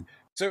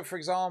so for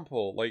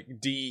example,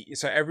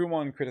 so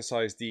everyone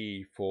criticized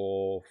D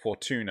for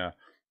Fortuna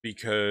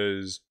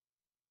because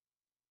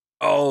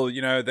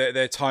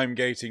they're time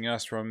gating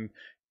us from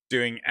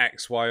doing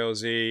X, Y, or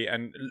Z,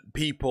 and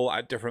people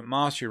at different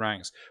mastery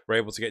ranks were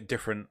able to get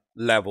different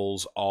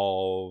levels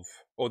or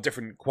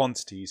different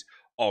quantities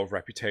of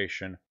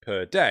reputation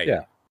per day.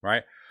 Yeah.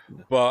 Right?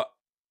 But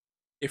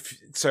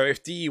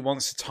if DE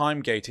wants to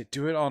time gate it,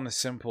 do it on a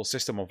simple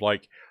system of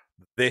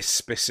this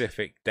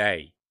specific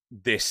day,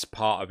 this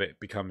part of it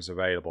becomes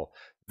available.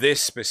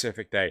 This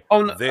specific day.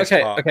 Oh, no,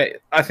 okay.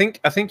 I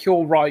think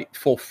you're right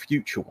for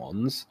future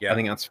ones. Yeah. I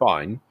think that's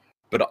fine.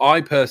 But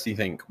I personally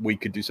think we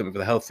could do something for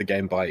the health of the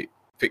game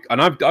and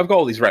I've got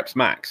all these reps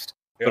maxed,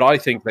 but I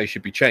think they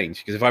should be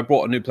changed, because if I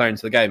brought a new player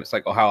into the game, it's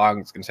like, how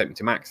long is it going to take me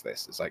to max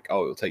this? It's like,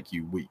 it'll take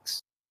you weeks.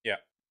 Yeah.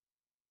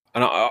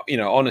 And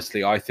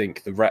honestly, I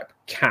think the rep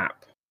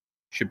cap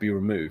should be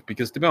removed,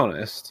 because to be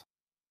honest,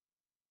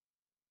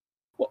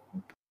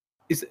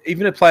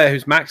 even a player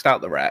who's maxed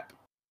out the rep,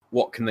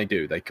 what can they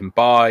do? They can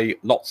buy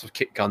lots of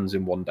kit guns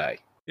in one day.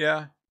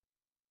 Yeah.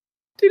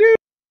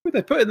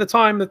 They put in the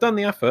time, they've done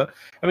the effort.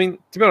 I mean,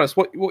 to be honest,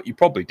 what you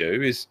probably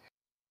do is,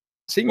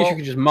 seeing as you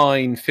can just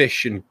mine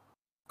fish and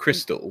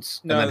crystals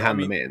and then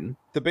hand them in.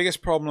 The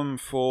biggest problem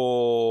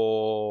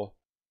for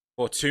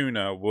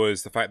Fortuna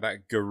was the fact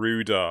that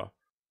Garuda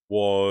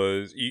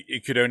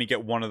you could only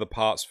get one of the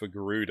parts for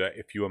Garuda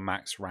if you were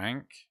max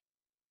rank,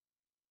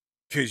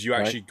 because you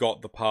actually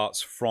got the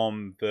parts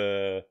from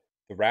the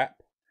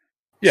rep.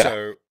 Yeah.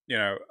 So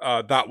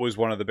that was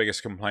one of the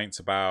biggest complaints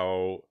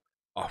about.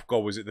 Oh God,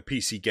 was it the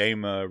PC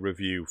Gamer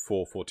review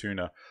for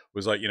Fortuna?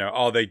 Was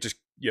are they just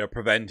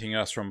preventing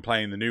us from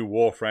playing the new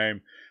Warframe?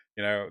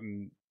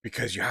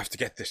 Because you have to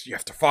get this, you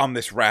have to farm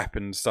this rep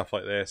and stuff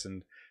like this,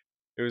 and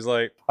it was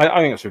like, I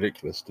think it's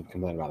ridiculous to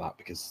complain about that,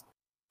 because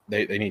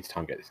they need to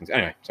time get these things.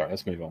 Anyway, sorry,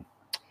 let's move on.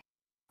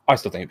 I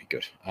still think it'd be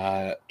good.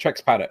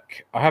 Trex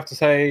Paddock. I have to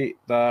say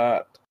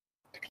that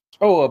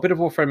a bit of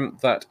Warframe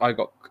that I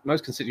got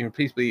most constituent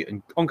peacefully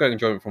and ongoing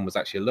enjoyment from was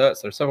actually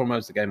alerts. There are several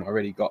modes of the game I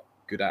really got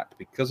good at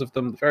because of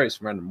them. The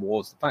various random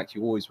wars, the fact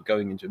you always were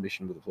going into a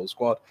mission with a full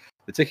squad,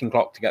 the ticking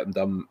clock to get them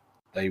done.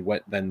 They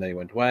went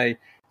away.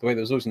 The way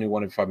there was always a new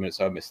one every 5 minutes,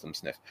 so I missed them.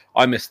 Sniff.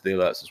 I missed the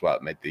alerts as well.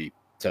 It made the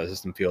the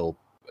system feel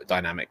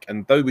dynamic.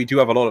 And though we do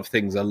have a lot of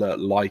things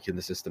alert-like in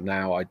the system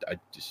now, I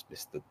just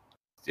miss the,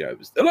 it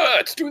was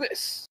alert, do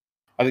this.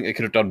 I think they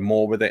could have done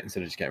more with it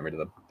instead of just getting rid of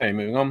them.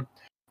 Anyway, moving on.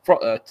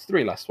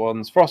 3 last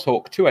ones.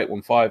 Frosthawk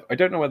 2815. I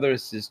don't know whether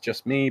this is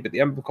just me, but the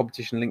Emblem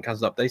competition link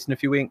hasn't updated in a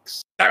few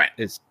weeks. Damn it!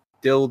 It's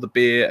still the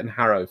beer and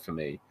Harrow for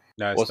me.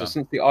 No, also,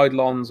 since the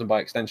Eidolons and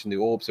by extension the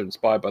Orbs are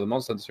inspired by the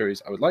Monster Hunter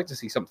series, I would like to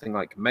see something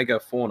like Mega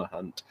Fauna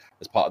Hunt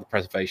as part of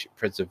the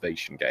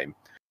preservation game.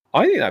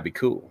 I think that'd be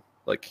cool.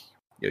 Like,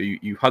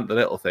 you hunt the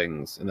little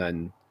things and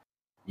then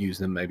use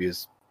them maybe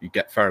as you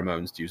get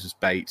pheromones to use as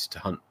bait to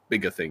hunt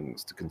bigger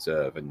things to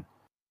conserve, and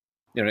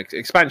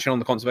expansion on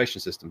the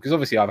conservation system. Because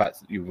obviously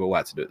you've all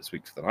had to do it this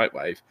week for the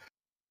Nightwave.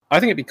 I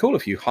think it'd be cool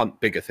if you hunt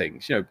bigger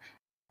things.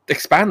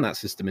 Expand that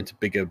system into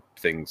bigger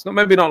things.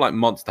 Maybe not like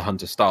Monster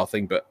Hunter style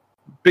thing, but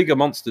bigger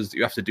monsters that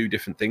you have to do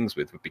different things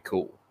with would be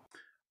cool.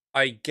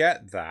 I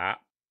get that,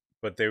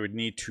 but they would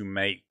need to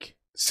make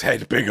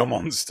said bigger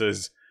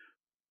monsters.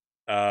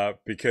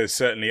 Because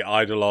certainly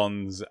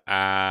Eidolons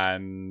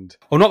and...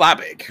 Oh, not that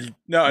big.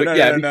 No.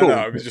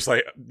 It was just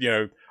like,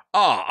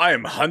 I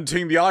am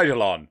hunting the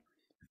Eidolon.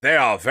 They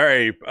are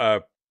very,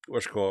 fond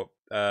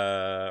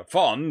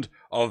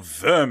of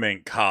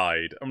vermink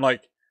hide. I'm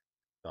like,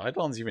 the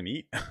Eidolons even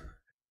eat?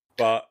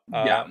 But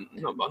I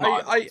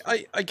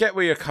get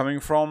where you're coming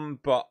from,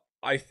 but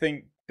I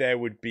think there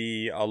would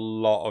be a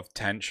lot of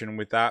tension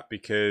with that,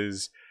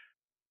 because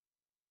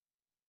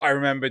I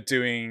remember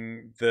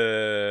doing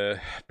the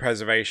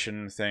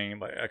preservation thing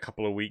like a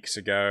couple of weeks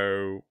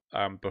ago,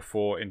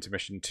 before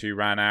Intermission 2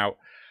 ran out,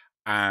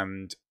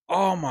 and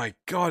oh my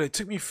god, it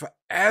took me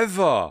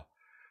forever.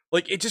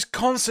 Like, it just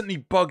constantly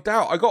bugged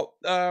out. I got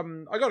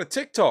a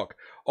TikTok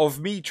of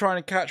me trying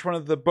to catch one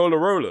of the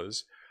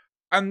Bolarolas,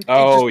 and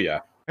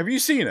have you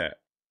seen it?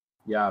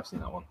 Yeah, I've seen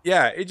that one.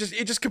 Yeah, it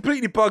just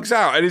completely bugs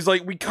out, and it's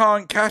like we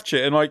can't catch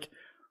it, and like,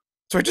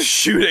 so I just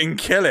shoot it and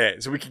kill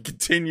it so we can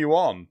continue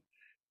on.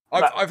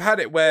 I've had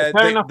it where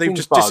they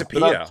just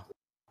disappear.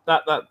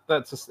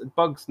 That's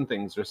bugs and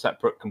things are a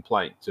separate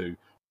complaint to.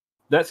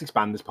 Let's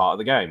expand this part of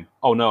the game.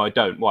 Oh no, I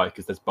don't. Why?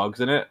 Because there's bugs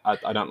in it.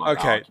 I don't like.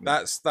 Okay,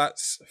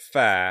 that's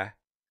fair,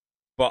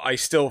 but I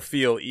still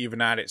feel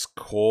even at its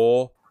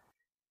core,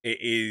 it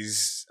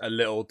is a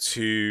little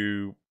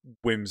too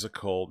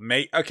whimsical.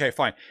 Okay,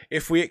 fine.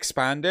 If we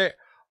expand it,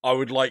 I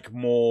would like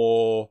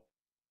more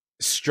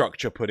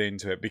structure put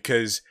into it,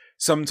 because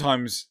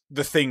sometimes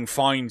the thing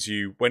finds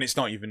you when it's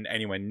not even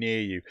anywhere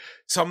near you.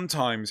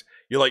 Sometimes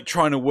you're like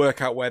trying to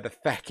work out where the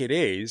feck it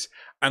is,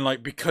 and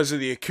like because of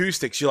the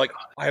acoustics, you're like,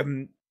 I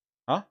haven't.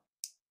 Huh?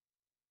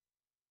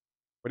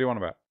 What do you want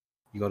about?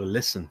 You got to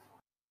listen.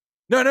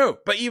 No.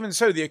 But even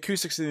so, the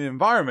acoustics in the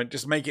environment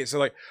just make it so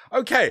like,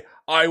 okay,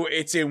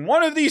 it's in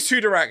one of these two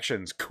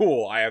directions.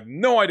 Cool. I have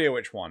no idea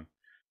which one.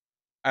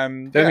 The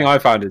only thing I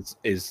found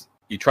is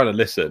you try to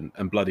listen,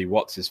 and bloody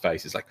what's his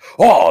face is like,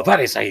 oh, that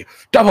is a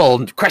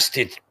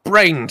double-crested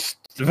brained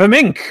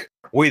vermink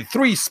with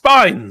 3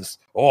 spines.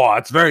 Oh,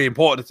 it's very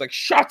important. It's like,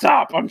 shut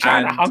up! I'm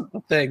trying to hunt the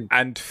thing.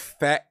 And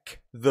feck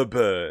the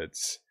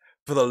birds.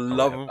 For the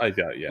love of...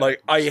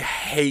 Like, I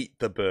hate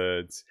the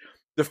birds.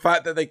 The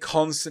fact that they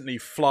constantly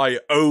fly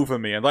over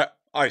me, and like,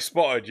 I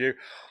spotted you.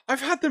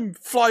 I've had them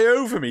fly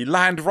over me,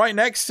 land right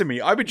next to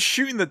me. I've been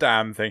shooting the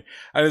damn thing,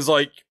 and it's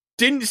like,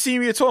 didn't see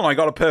me at all, and I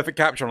got a perfect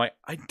capture. I'm like,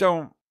 I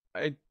don't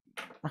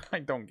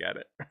get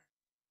it.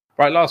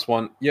 Right, last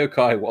one.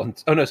 Yokai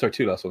wants... Oh, no, sorry,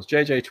 2 last ones.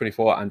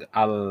 JJ24 and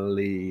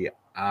Ali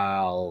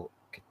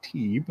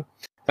Al-Khatib.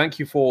 Thank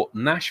you for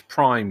Nash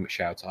Prime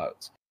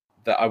shout-outs.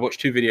 I watched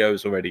 2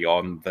 videos already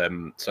on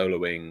them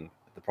soloing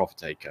the Prophet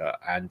Taker,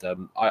 and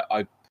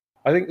I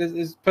think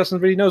this person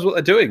really knows what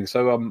they're doing.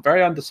 So I'm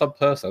very under-sub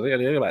person. I think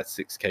I only about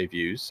 6k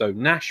views. So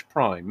Nash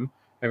Prime,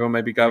 everyone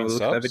maybe go have a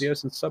look at their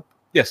videos and sub.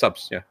 Yeah,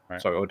 subs. Yeah,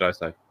 right. Sorry, what did I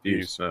say?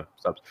 Views. No,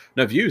 subs.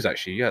 No, views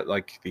actually. Yeah,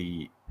 like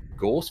the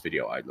Gorse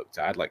video I looked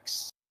at had like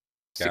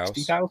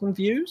 60,000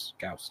 views.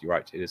 Gauss, you're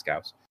right. It is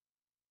Gauss.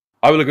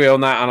 I will agree on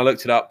that, and I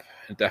looked it up.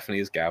 It definitely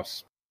is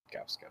Gauss.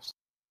 Gauss.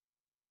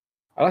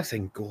 I like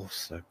saying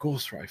Gorse though.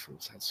 Gorse rifle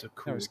sounds so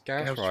cool. No, it's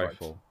Gauss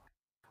rifle.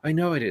 I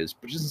know it is,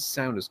 but it doesn't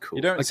sound as cool.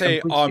 You don't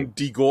say I'm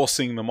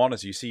degaussing the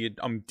monitor. You see,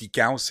 I'm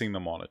degaussing the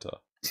monitor.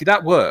 See,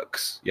 that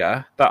works.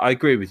 Yeah, that I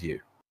agree with you.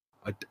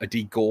 A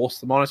degauss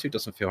the monitor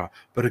doesn't feel right,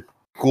 but a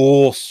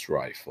Gorse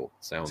rifle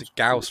sounds. It's a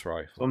Gauss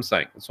rifle.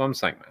 That's what I'm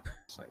saying. Man.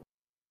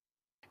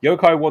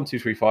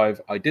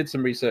 Yokai1235. I did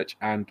some research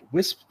and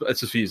Wisp.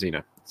 It's for you,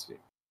 Xena.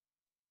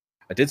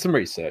 I did some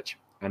research,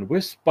 and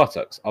Wisp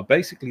buttocks are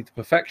basically the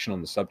perfection on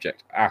the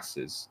subject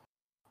asses,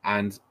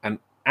 and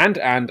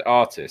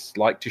artists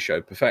like to show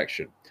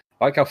perfection.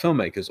 Like how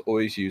filmmakers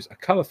always use a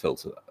color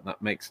filter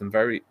that makes them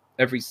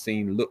every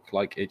scene look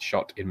like it's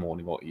shot in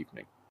morning or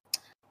evening.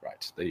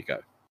 Right, there you go.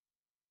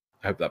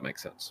 I hope that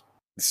makes sense.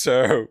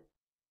 So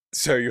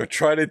you're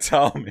trying to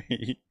tell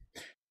me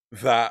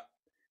that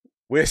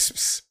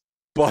Wisp's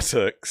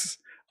buttocks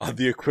are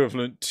the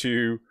equivalent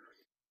to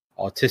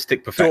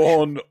artistic perfection.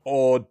 Dawn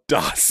or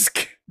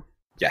dusk?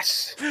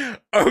 Yes.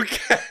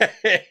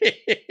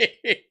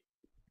 Okay.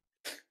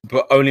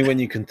 but only when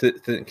you can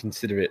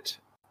consider it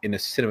in a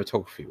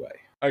cinematography way.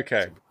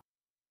 Okay.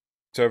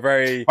 So a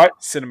very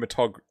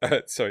cinematic.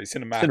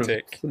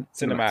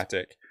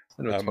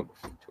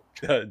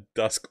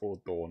 Dusk or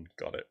dawn.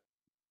 Got it.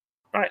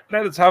 Right,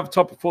 let's have a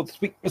topic for this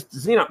week, Mr.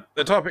 Zeno.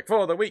 The topic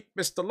for the week,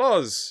 Mr.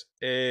 Loz,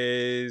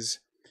 is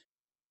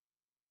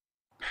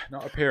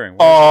not appearing.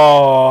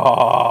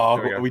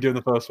 Are we doing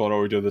the first one or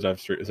are we doing the Dev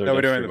Street? No,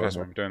 we're doing the first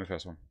one. We're doing the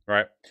first one.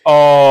 Right.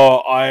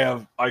 Oh,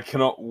 I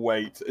cannot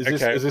wait.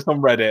 Is this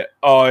on Reddit?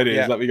 Oh, it is.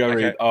 Yeah. Let me go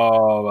read.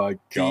 Oh my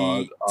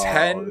god.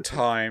 10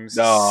 times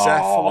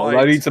Cephalite.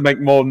 I need to make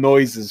more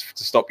noises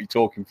to stop you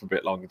talking for a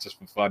bit longer just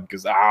for fun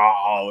because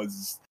I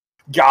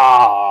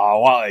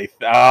can't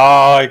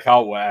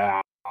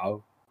wait.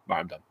 Right,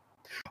 I'm done.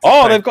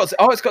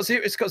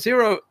 It's got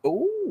zero.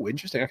 Oh,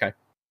 interesting. Okay.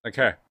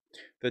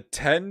 The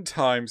 10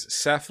 times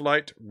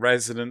Cephalite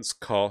resonance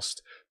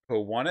cost per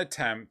one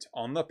attempt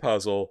on the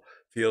puzzle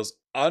feels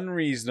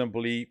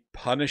unreasonably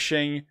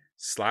punishing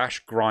 /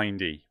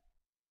 grindy.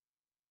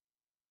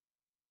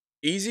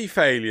 Easy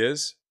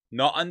failures,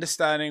 not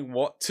understanding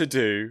what to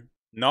do,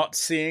 not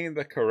seeing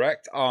the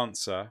correct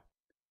answer.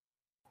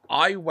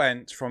 I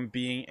went from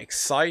being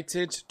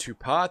excited to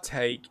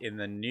partake in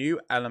the new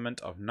element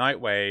of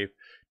Nightwave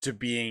to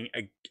being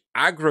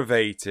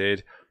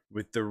aggravated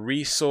with the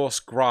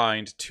resource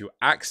grind to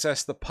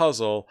access the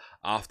puzzle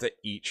after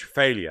each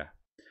failure.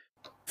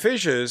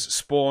 Fissures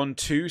spawn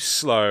too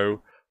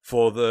slow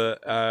for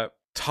the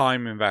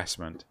time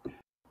investment.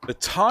 The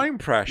time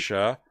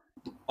pressure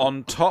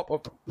on top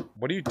of...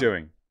 What are you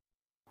doing?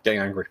 Getting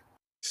angry.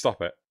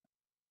 Stop it.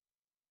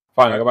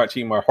 Fine, I'll go back to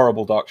eating my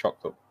horrible dark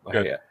chocolate. I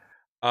hate it.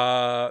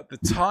 The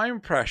time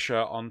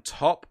pressure on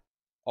top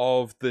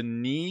of the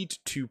need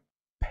to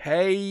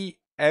pay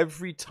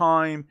every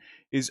time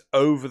is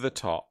over the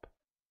top.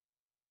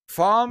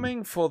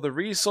 Farming for the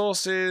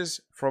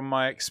resources, from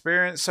my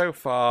experience so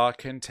far,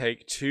 can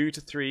take 2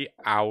 to 3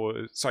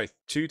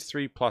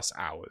 plus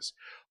hours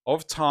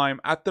of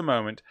time at the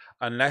moment,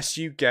 unless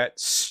you get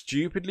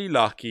stupidly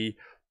lucky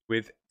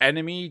with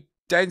enemy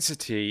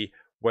density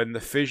when the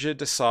fissure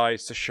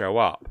decides to show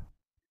up.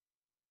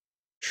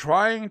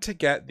 Trying to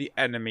get the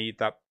enemy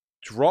that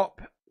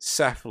drop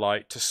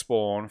Cephalite to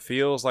spawn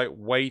feels like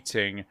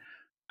waiting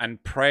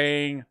and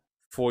praying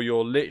for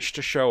your lich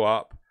to show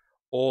up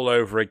all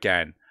over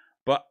again.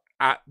 But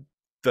at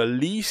the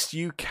least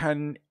you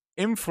can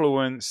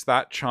influence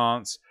that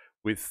chance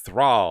with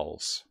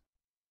thralls.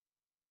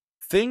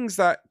 Things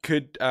that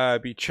could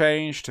be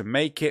changed to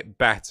make it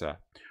better.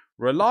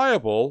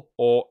 Reliable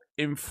or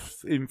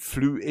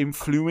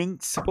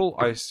influenceable,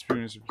 I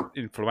suppose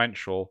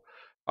influential,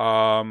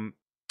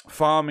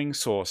 farming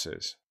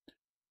sources.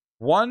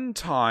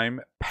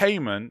 One-time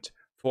payment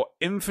for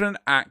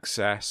infinite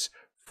access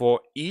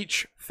for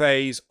each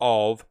phase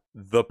of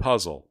the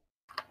puzzle.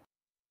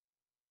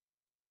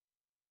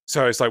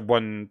 So it's like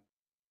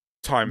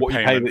one-time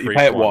payment. You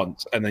pay it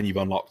once, and then you've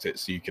unlocked it,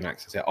 so you can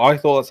access it. I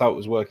thought that's how it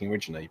was working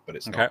originally, but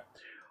it's not.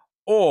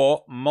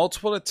 Or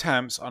multiple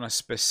attempts on a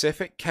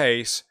specific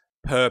case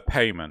per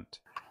payment.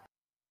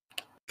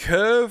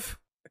 Curved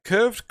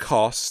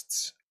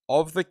costs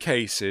of the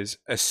cases,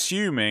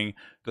 assuming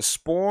the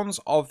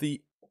spawns of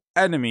the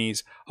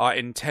enemies are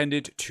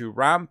intended to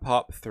ramp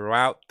up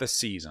throughout the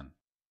season.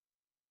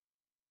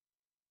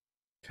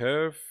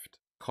 Curved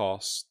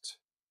cost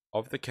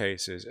of the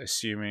cases,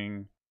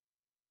 assuming...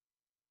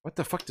 What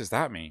the fuck does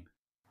that mean?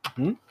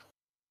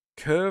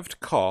 Curved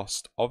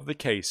cost of the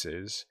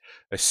cases,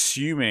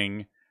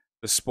 assuming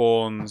the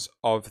spawns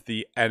of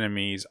the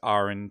enemies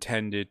are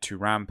intended to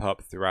ramp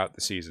up throughout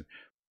the season.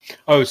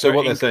 Oh, so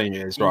what they're saying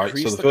is, right,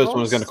 so the first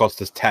one is going to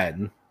cost us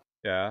 10.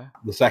 Yeah.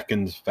 The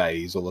second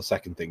phase, or the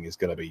second thing, is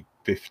going to be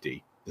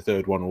 50. The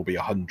third one will be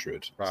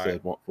 100.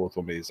 Right. The fourth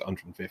one is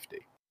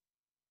 150.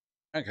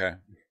 Okay.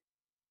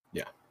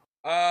 Yeah.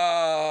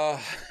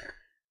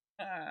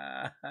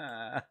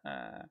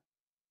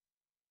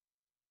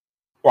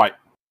 Right.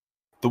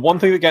 The one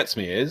thing that gets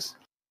me is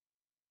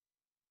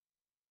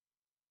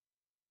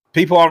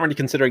people aren't really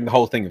considering the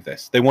whole thing of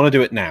this. They want to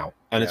do it now,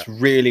 and it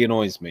really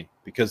annoys me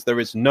because there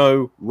is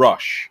no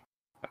rush.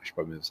 I should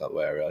probably move this out of the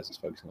way. I realize it's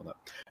focusing on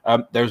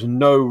that. There's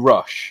no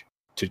rush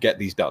to get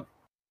these done.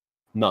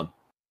 None.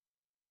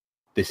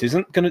 This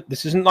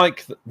isn't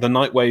like the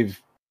Nightwave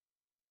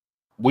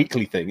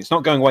weekly thing. It's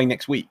not going away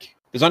next week.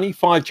 There's only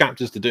 5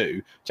 chapters to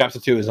do. Chapter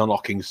 2 is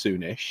unlocking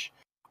soonish.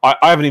 I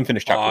haven't even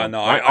finished chapter 1. No,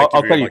 right?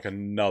 I'll give you like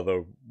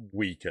another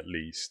week at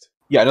least.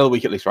 Yeah, another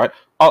week at least, right?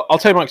 I'll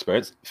tell you my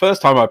experience.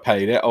 First time I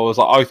played it, I was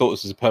like, I thought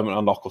this was a permanent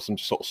unlock or some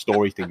sort of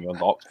story thing you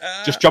unlocked.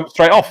 Just jumped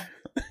straight off.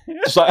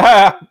 Just like,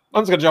 I'm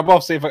just going to jump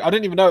off, see if I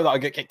didn't even know that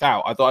I'd get kicked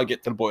out. I thought I'd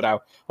get teleported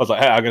out. I was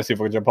like, hey, I'm going to see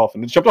if I can jump off.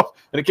 And then jumped off,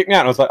 and it kicked me out.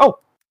 And I was like, oh,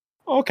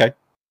 okay.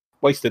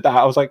 Wasted that.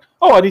 I was like,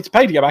 oh, I need to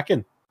pay to get back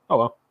in. Oh,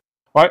 well.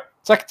 Right,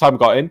 second time I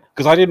got in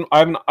because I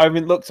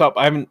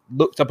haven't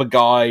looked up a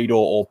guide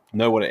or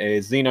know what it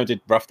is. Zeno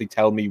did roughly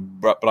tell me,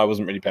 but I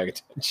wasn't really paying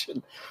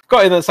attention.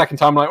 Got in the second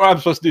time, I'm like, well, I'm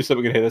supposed to do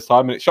something in here this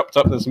time, and it shopped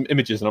up. There's some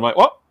images, and I'm like,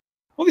 what?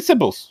 All these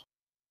symbols.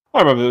 I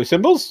remember those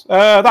symbols.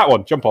 That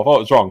one, jump off. Oh, it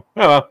was wrong.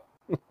 Oh, well.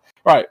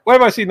 Right, where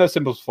have I seen those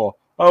symbols before?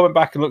 Oh, I went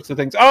back and looked at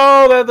things.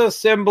 Oh, they're the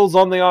symbols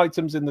on the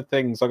items in the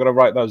things. I've got to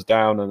write those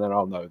down and then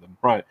I'll know them.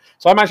 Right.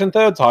 So I imagine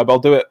third time I'll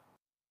do it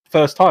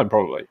first time,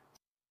 probably.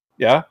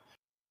 Yeah.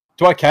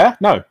 Do I care?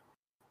 No.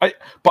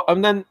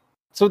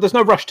 So there's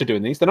no rush to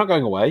doing these. They're not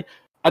going away.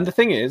 And the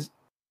thing is,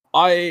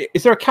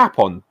 is there a cap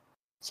on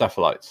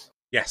Cephalites?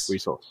 Yes.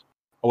 Resource.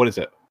 Or what is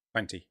it?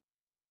 20.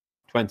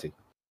 20.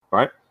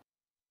 Right?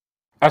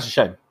 That's a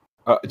shame.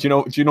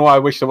 Do you know why I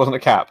wish there wasn't a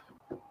cap?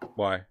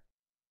 Why?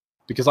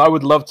 Because I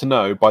would love to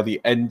know by the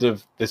end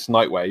of this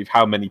Nightwave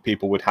how many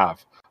people would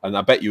have. And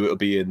I bet you it'll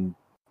be in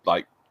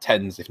like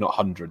tens, if not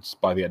hundreds,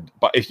 by the end.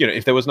 But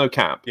if there was no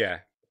cap, yeah.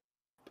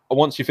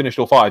 Once you finished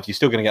all 5, you're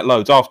still going to get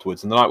loads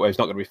afterwards, and the Nightwave's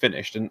not going to be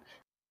finished. And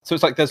so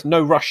it's like there's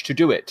no rush to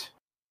do it.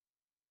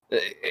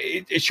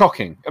 It's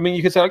shocking. I mean,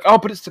 you could say like, oh,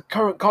 but it's the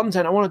current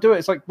content. I want to do it.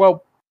 It's like,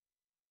 well,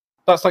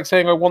 that's like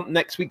saying I want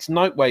next week's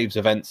Nightwaves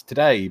events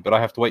today, but I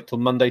have to wait till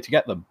Monday to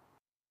get them.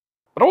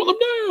 But I want them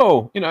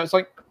now. It's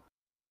like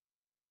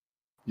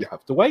you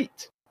have to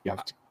wait. You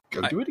have to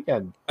go do it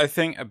again. I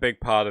think a big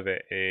part of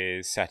it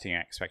is setting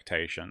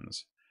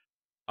expectations.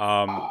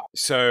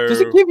 So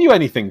does it give you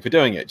anything for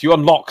doing it? Do you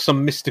unlock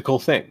some mystical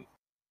thing?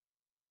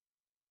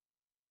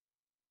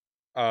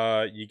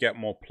 You get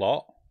more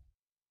plot.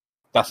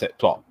 That's it,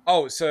 plot.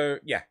 Oh, so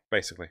yeah,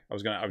 basically.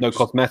 No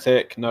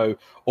cosmetic, no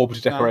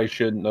orbital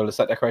decoration, no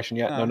Lisette decoration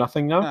yet, no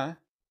nothing, no?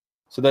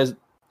 So there's,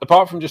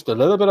 apart from just a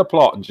little bit of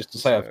plot and just to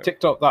say I've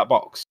ticked up that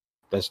box,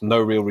 there's no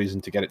real reason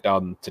to get it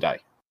done today.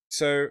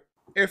 So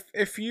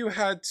if you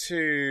had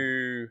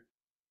to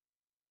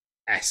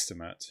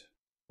estimate,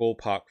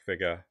 ballpark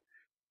figure,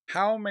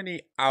 how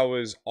many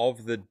hours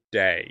of the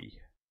day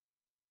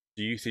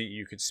do you think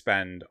you could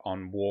spend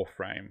on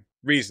Warframe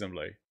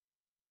reasonably?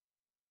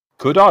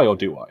 Could I or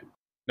do I?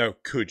 No,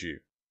 could you?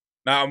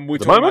 Now we're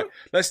talking about,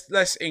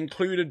 let's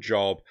include a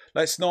job.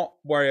 Let's not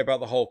worry about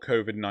the whole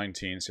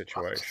COVID-19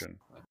 situation,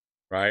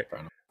 right?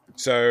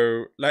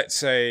 So let's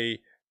say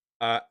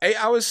 8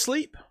 hours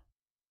sleep.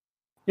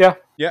 Yeah,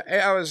 8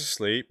 hours of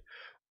sleep.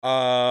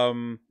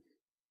 What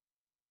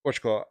you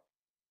call it?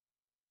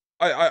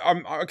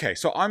 I'm okay.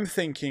 So I'm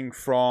thinking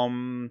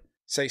from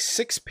say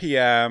 6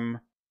 p.m.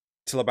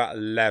 till about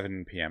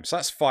 11 p.m. So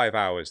that's 5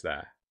 hours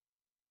there.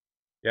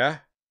 Yeah.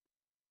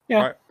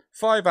 Right.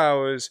 5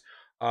 hours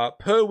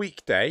per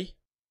weekday.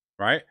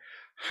 Right.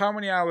 How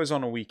many hours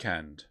on a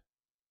weekend?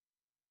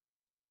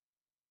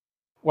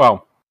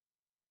 Well,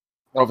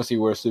 obviously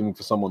we're assuming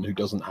for someone who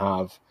doesn't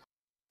have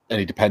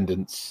any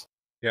dependents.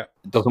 Yeah.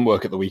 Doesn't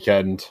work at the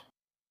weekend.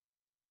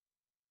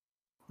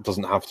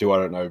 Doesn't have to, I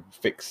don't know,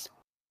 fix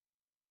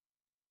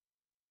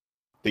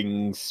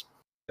things,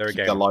 keep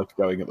their life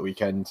going at the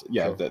weekend.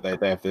 Yeah, sure.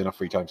 They have enough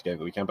free time to game at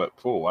the weekend, but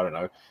I don't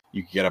know,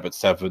 you could get up at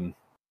 7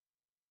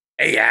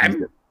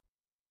 a.m.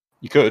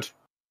 You could.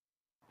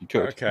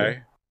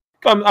 Okay.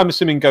 Yeah. I'm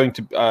assuming going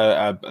to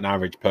an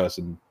average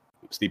person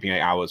sleeping 8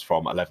 hours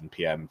from 11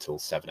 p.m. till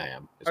 7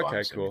 a.m.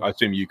 Okay, cool. I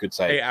assume you could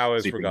say 8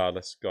 hours sleeping.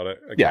 Regardless. Got it.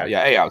 Okay.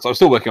 Yeah, 8 hours. I'm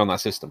still working on that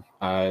system.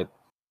 I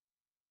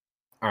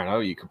don't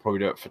know. You could probably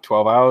do it for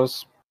 12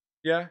 hours.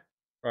 Yeah.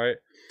 Right.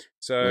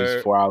 So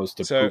there's 4 hours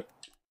to poop,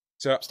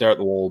 stare at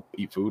the wall,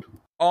 eat food.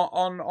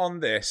 On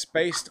this,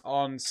 based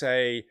on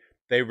say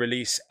they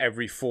release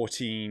every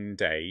 14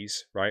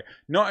 days, right?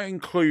 Not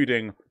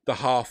including the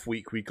half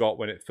week we got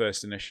when it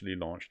first initially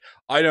launched.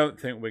 I don't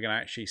think we're going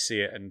to actually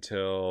see it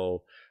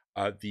until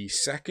the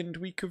second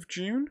week of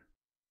June.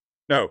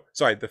 No,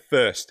 sorry, the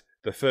first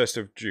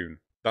of June.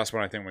 That's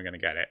when I think we're going to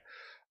get it.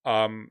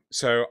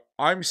 So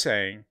I'm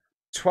saying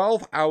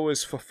 12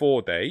 hours for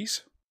 4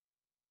 days,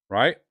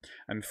 right?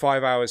 And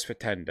 5 hours for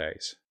 10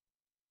 days.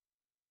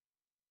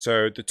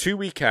 So the 2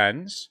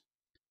 weekends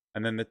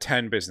and then the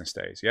 10 business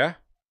days, yeah?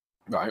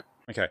 Right.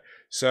 Okay.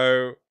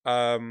 So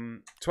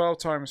 12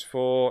 times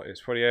 4 is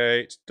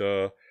 48,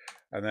 duh.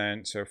 And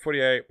then, so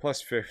 48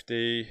 plus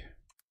 50,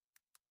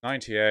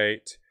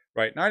 98.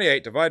 Right,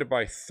 98 divided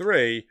by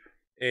 3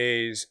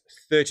 is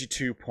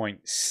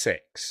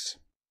 32.6.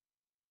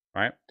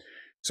 Right?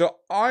 So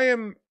I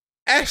am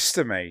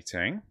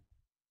estimating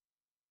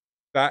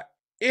that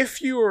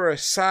if you are a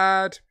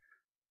sad...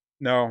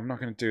 No, I'm not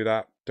going to do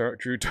that.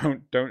 Drew,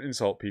 don't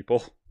insult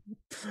people.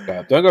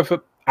 Yeah, don't go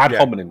for ad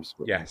hominems.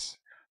 Yes.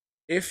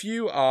 If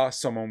you are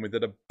someone with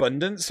an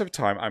abundance of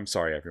time... I'm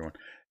sorry, everyone.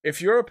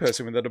 If you're a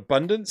person with an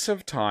abundance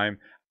of time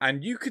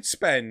and you could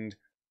spend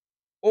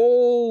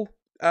all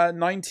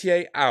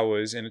 98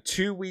 hours in a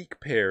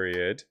 2-week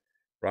period,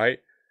 right,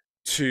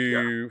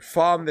 to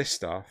farm this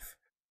stuff,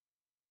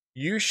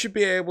 you should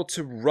be able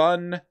to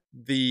run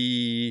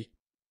the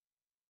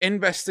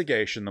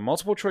investigation, the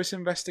multiple choice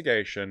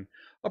investigation,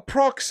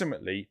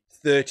 approximately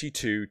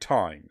 32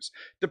 times,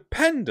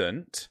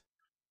 dependent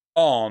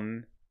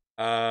on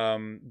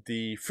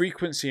the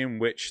frequency in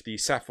which the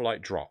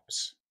Cephalite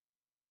drops.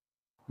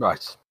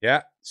 Right.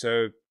 Yeah.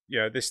 So,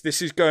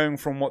 this is going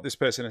from what this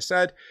person has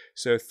said.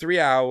 So 3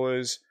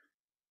 hours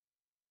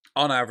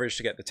on average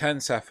to get the 10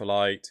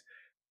 Cephalite.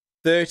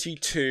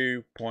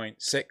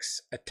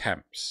 32.6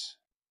 attempts.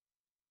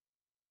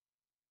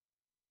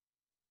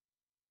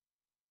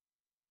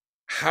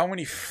 How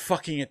many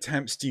fucking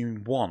attempts do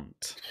you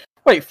want?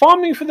 Wait,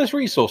 farming for this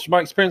resource, from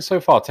my experience so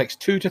far, takes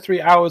 2 to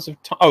 3 hours of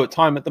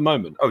time at the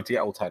moment. Oh, to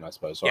get all 10, I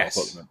suppose. Sorry, Yes.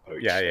 I thought you meant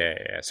poach.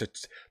 Yeah. So,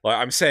 like,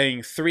 I'm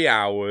saying 3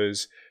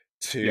 hours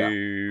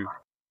to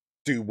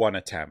do one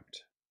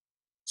attempt.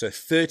 So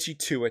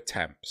 32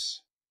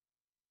 attempts.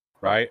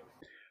 Right?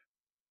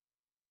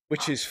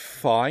 Which is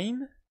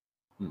fine.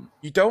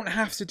 You don't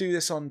have to do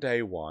this on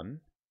day one.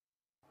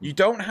 You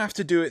don't have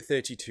to do it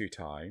 32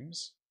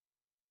 times.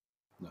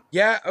 No.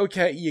 Yeah,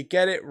 okay, you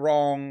get it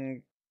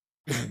wrong.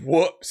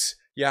 Whoops,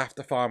 you have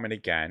to farm it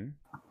again.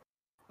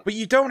 But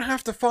you don't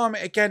have to farm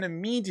it again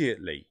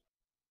immediately.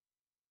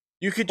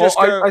 You could just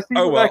go, I see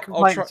their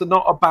complaints are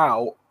not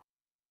about...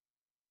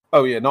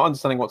 Oh, yeah, not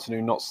understanding what to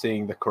do, not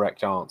seeing the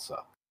correct answer.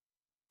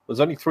 There's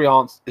only 3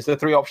 answers. Is there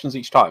 3 options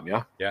each time,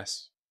 yeah?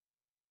 Yes.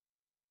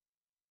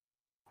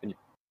 And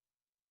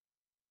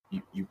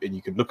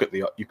you can look at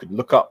you can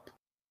look up,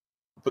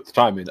 put the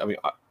time in. I mean,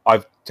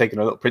 I've taken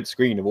a little print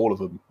screen of all of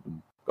them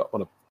and got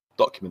on a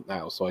document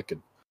now, so I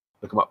can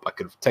look them up. I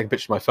could have taken a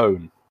picture of my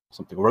phone or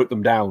something, wrote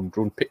them down,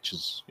 drawn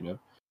pictures,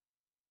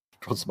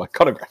 drawn some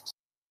iconographs.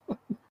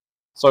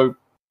 So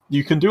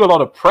you can do a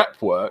lot of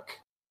prep work,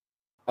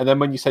 and then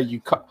when you say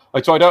you cut,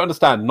 so I don't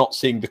understand not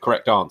seeing the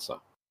correct answer.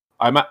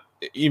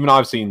 Even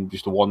I've seen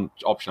just the one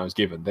option I was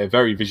given. They're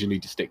very visually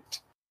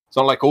distinct. It's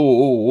not like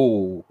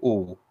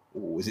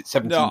is it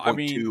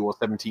 17.2 or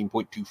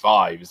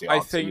 17.25 is the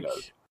answer?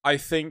 I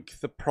think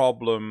the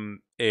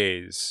problem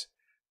is,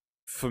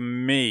 for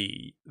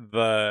me,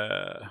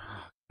 God.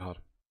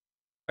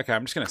 Okay,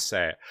 I'm just gonna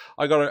say it.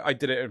 I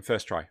did it in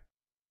first try.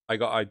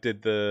 I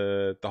did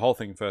the whole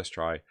thing first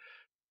try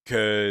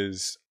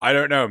because I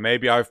don't know.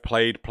 Maybe I've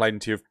played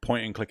plenty of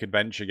point and click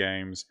adventure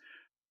games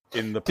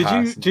in the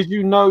past. Did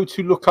you know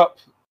to look up?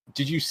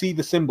 Did you see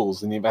the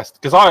symbols in the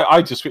Because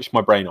I just switched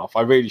my brain off.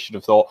 I really should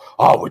have thought,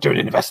 we're doing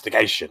an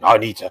investigation. I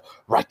need to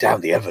write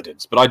down the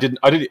evidence. But I didn't.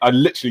 I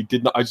literally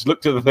did not. I just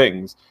looked at the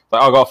things.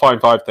 Like, I got to find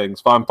 5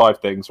 things. Find 5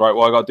 things. Right,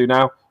 what I got to do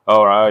now?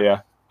 Oh, right,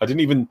 yeah. I didn't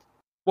even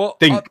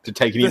think to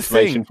take any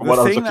information from what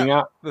I was looking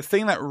at. The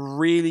thing that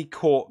really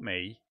caught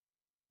me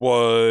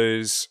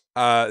was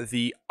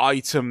the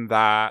item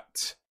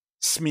that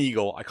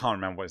Smeagol, I can't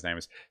remember what his name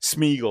is,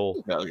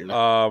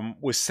 Smeagol,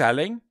 was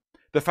selling.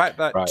 The fact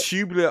that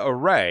Tubular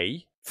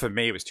Array, for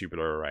me it was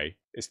Tubular Array,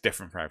 it's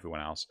different for everyone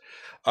else,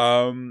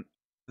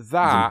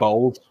 that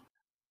bold.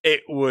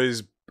 It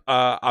was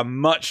a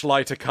much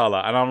lighter colour.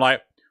 And I'm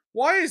like,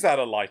 why is that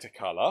a lighter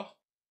colour?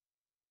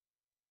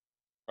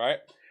 Right?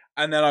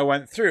 And then I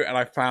went through and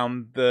I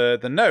found the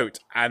note,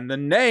 and the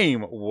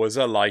name was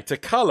a lighter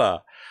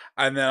colour.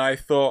 And then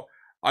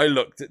I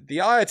looked at the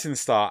Ireton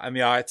Star, and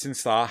the Ireton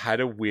Star had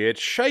a weird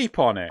shape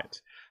on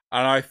it.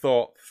 And I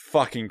thought,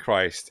 fucking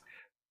Christ,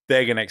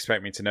 they're going to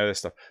expect me to know this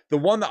stuff. The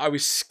one that I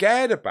was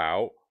scared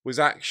about was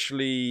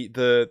actually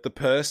the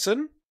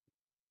person,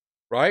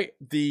 right?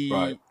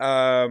 I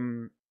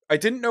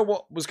didn't know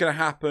what was going to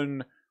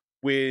happen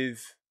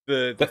with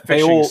the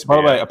fishing spear. By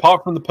the way,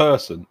 apart from the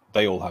person,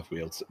 they all have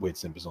weird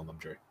symbols on them,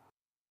 Drew.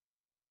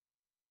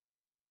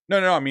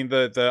 No, I mean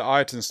the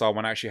Ireton Star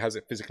one actually has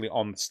it physically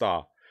on the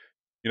star.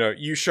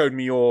 You showed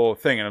me your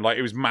thing, and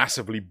it was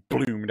massively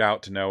bloomed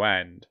out to no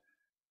end.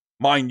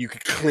 Mine, you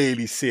could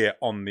clearly see it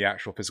on the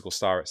actual physical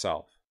star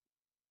itself.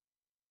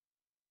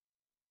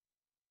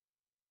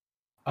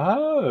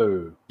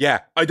 Oh. Yeah,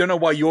 I don't know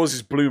why yours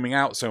is blooming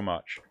out so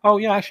much. Oh,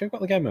 yeah, actually, I've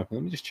got the game open.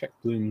 Let me just check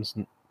blooms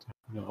and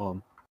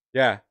on.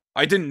 Yeah,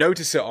 I didn't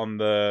notice it on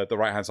the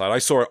right-hand side. I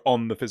saw it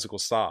on the physical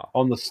star.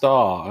 On the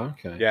star,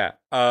 okay. Yeah.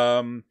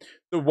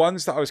 The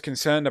ones that I was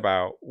concerned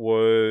about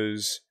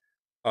was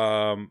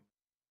the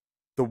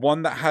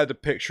one that had a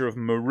picture of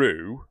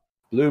Maru.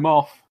 Bloom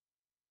off.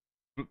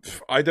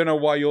 I don't know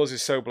why yours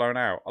is so blown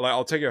out.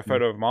 I'll take a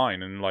photo of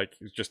mine, and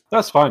it's just...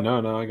 That's fine. No,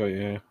 I got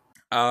you.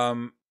 Yeah.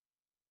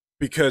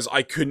 Because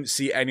I couldn't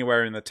see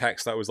anywhere in the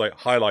text that was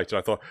highlighted.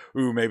 I thought,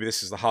 ooh, maybe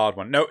this is the hard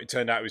one. No, it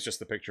turned out it was just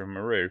the picture of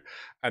Maru.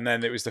 And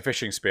then it was the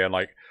fishing spear.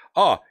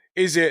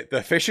 Is it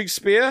the fishing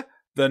spear,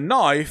 the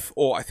knife,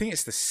 or I think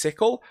it's the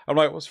sickle? I'm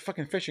like, what's a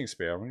fucking fishing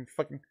spear? I mean,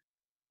 fucking,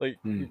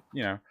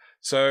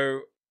 So,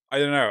 I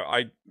don't know.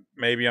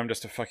 Maybe I'm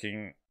just a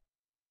fucking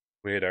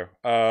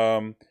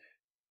weirdo.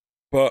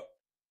 But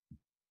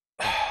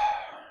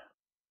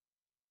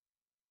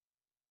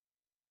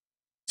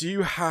do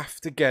you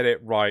have to get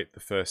it right the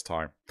first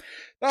time?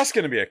 That's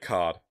going to be a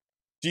card.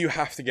 Do you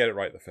have to get it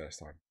right the first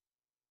time?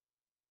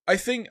 I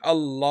think a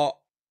lot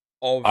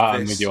of this...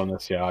 I'm with you on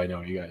this. Yeah, I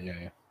know.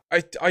 Yeah.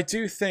 I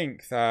do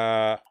think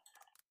that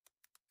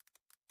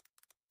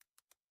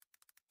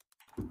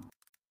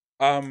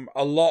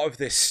a lot of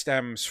this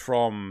stems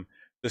from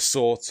the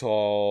sort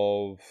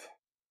of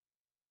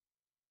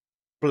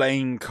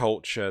blame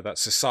culture that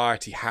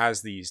society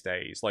has these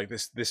days,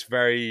 this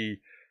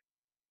very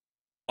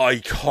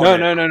iconic.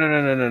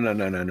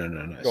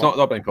 No. It's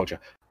not blame culture.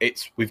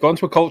 We've gone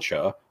to a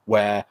culture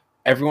where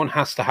everyone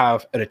has to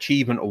have an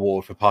achievement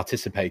award for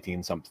participating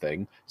in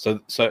something. So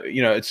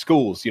at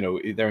schools,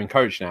 they're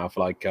encouraged now for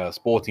like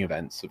sporting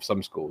events of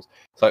some schools.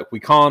 It's like we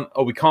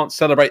can't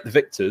celebrate the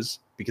victors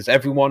because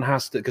everyone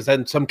has to, because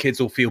then some kids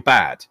will feel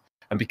bad,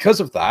 and because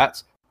of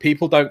that,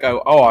 people don't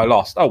go, oh, I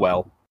lost, oh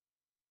well.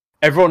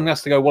 Everyone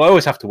has to go, well, I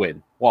always have to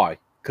win. Why?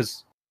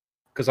 Because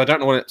I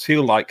don't know what it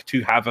feels like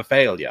to have a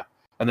failure,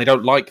 and they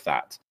don't like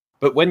that.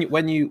 But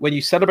when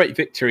you celebrate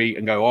victory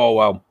and go, oh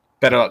well,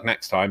 better luck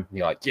next time, and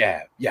you're like,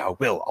 yeah, I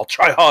will. I'll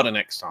try harder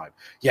next time.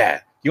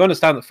 Yeah, you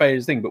understand the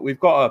failure thing, but we've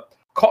got a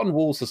cotton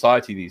wool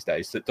society these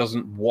days that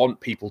doesn't want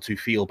people to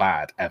feel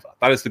bad ever.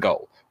 That is the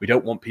goal. We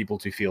don't want people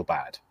to feel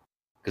bad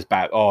because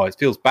it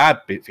feels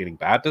bad feeling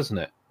bad, doesn't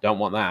it? Don't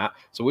want that.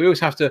 So we always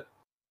have to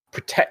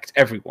protect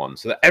everyone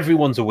so that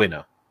everyone's a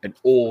winner in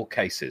all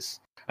cases,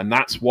 and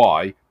that's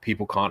why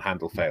people can't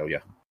handle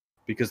failure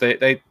because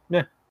they.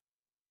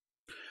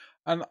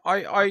 And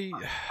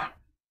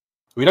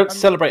we don't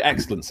celebrate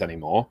excellence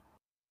anymore.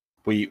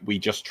 We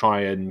just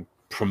try and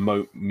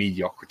promote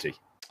mediocrity.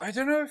 I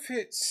don't know if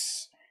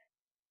it's.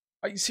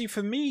 You see,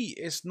 for me,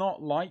 it's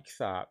not like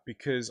that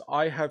because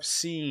I have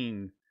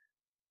seen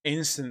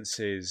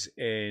instances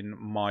in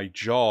my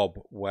job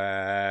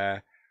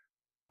where,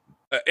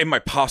 in my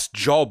past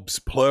jobs,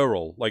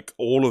 plural, like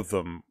all of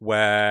them,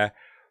 where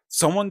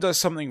someone does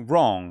something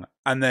wrong,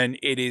 and then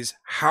it is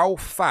how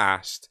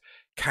fast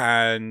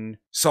can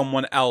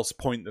someone else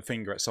point the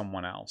finger at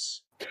someone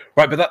else.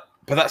 Right, but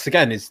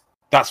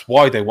that's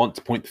why they want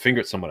to point the finger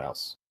at someone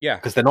else. Yeah,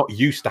 because they're not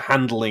used to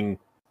handling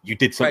you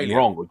did something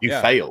wrong or you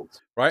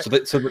failed. Right. So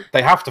that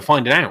they have to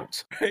find it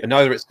out, and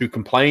either it's through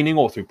complaining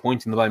or through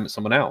pointing the blame at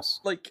someone else.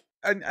 Like,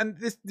 and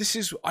this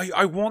is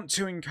I want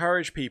to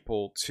encourage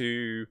people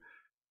to,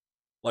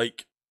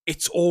 like,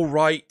 it's all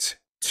right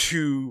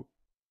to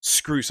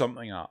screw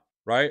something up,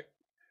 right?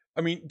 I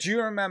mean, do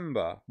you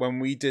remember when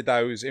we did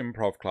those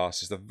improv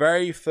classes? The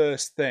very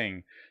first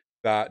thing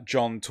that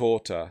John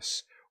taught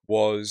us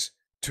was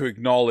to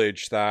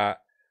acknowledge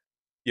that,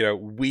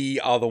 we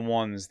are the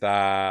ones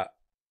that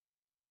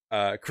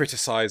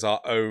criticize our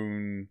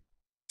own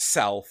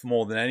self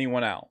more than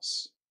anyone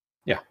else.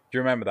 Yeah. Do you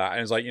remember that?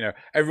 And it's like,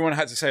 everyone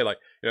had to say, like,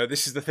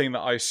 this is the thing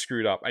that I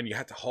screwed up, and you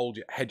had to hold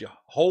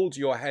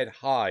your head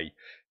high,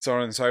 so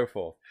on and so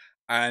forth.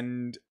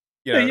 And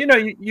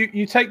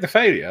you take the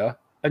failure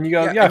and you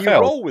go, I failed. You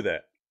roll with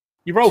it.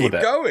 You roll with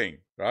it. Keep going,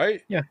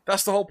 right? Yeah.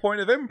 That's the whole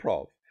point of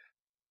improv.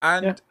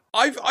 And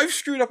I've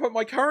screwed up at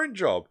my current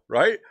job,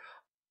 right?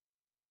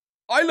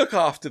 I look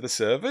after the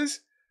servers.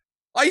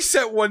 I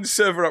set one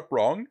server up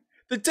wrong.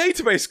 The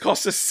database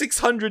cost us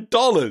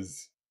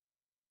 $600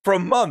 for a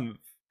month.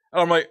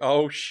 And I'm like,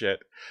 oh shit.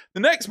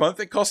 The next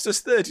month it cost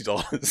us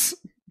 $30.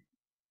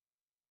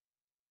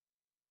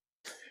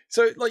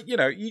 So, like,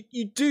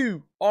 you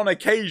do on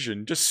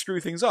occasion just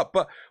screw things up.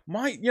 But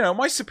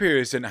my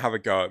superiors didn't have a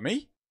go at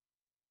me.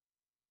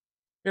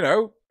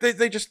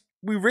 They just,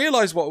 we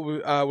realized what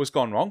was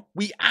gone wrong.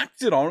 We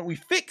acted on it. We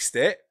fixed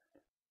it,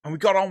 and we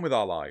got on with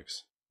our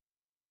lives.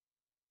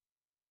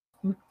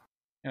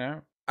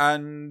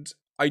 And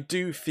I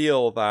do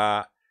feel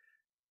that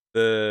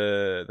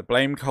the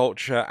blame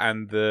culture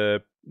and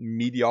the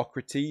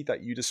mediocrity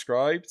that you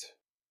described,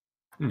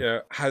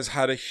 has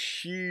had a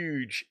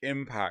huge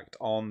impact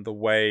on the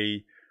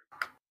way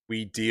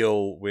we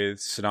deal with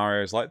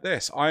scenarios like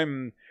this.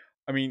 There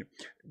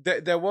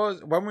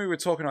was, when we were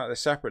talking about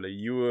this separately,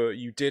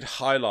 you did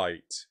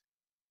highlight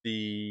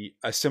a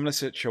similar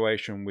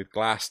situation with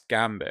Glass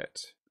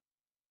Gambit,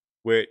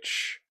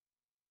 which,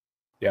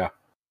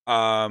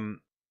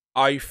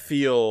 I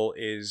feel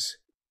is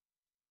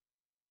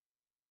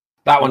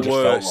that one just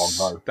felt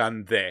wrong though.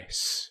 Than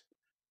this,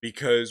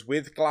 because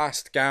with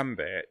Glass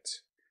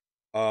Gambit,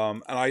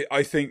 and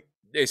I think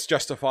it's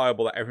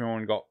justifiable that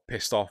everyone got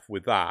pissed off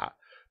with that,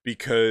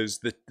 because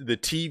the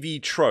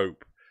TV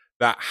trope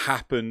that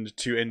happened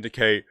to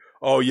indicate,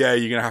 oh yeah,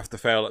 you're gonna have to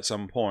fail at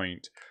some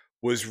point,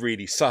 was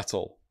really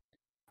subtle.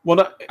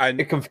 Well,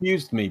 it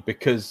confused me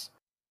because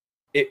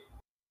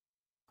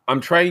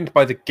I'm trained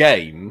by the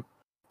game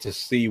to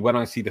see when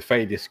I see the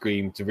failure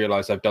screen to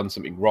realize I've done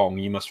something wrong.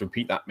 You must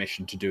repeat that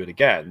mission to do it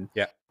again.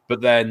 Yeah. But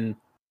then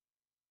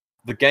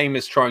the game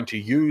is trying to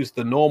use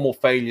the normal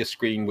failure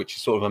screen, which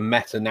is sort of a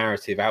meta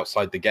narrative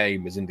outside the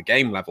game, as in the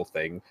game level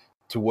thing,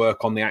 to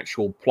work on the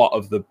actual plot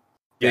of the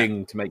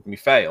thing to make me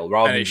fail,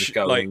 rather than just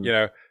going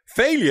like,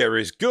 failure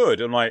is good.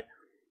 I'm like,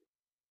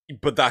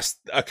 but that's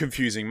a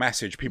confusing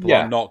message. People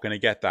are not going to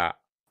get that.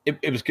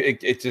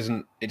 It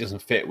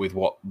doesn't fit with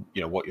what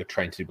you're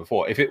trained to do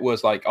before. If it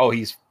was like, oh,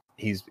 he's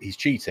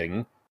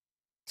cheating,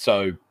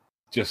 so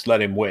just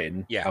let him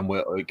win, and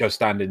we'll go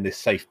stand in this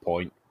safe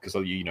point, because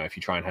if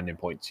you try and hand in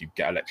points, you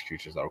get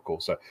electrocuted, as I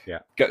recall. So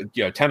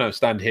Tenno,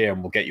 stand here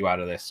and we'll get you out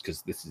of this,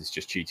 because this is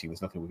just cheating.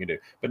 There's nothing we can do.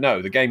 But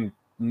no, the game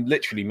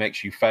literally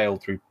makes you fail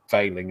through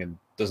failing and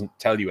doesn't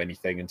tell you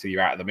anything until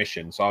you're out of the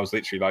mission. So I was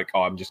literally like,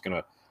 oh, I'm just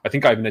gonna. I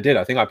think I even did.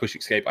 I think I pushed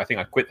escape. I think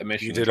I quit the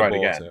mission and tried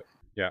again.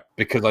 Yeah,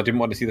 because I didn't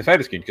want to see the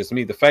failure screen. Because to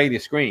me, the failure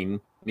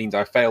screen means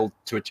I failed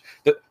to.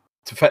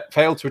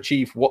 failed to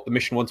achieve what the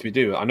mission wanted me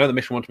to do. I know the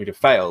mission wanted me to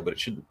fail, but it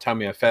shouldn't tell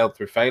me I failed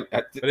through fail.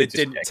 But it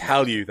didn't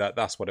tell you that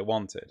that's what it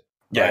wanted.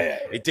 Yeah.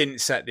 It didn't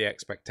set the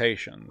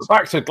expectations.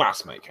 Back to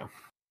Glassmaker.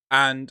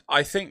 And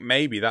I think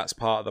maybe that's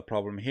part of the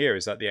problem here,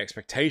 is that the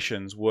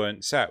expectations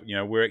weren't set. You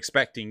know, we're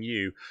expecting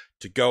you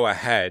to go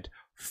ahead,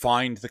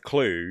 find the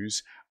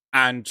clues,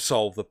 and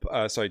solve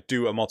the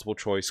do a multiple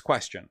choice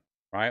question,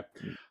 right?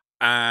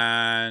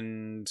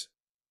 And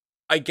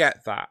I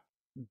get that,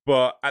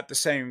 but at the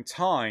same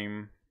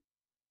time,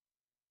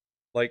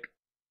 like,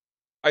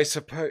 I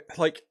suppose,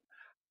 like,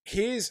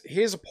 here's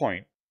a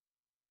point.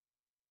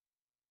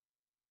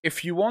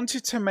 If you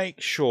wanted to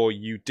make sure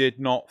you did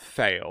not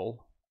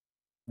fail,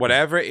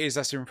 whatever it is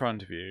that's in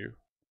front of you,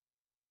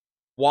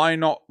 why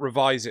not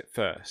revise it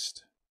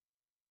first?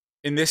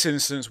 In this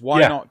instance,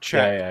 why not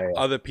check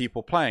other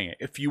people playing it?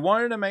 If you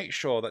wanted to make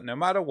sure that no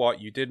matter what,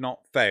 you did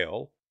not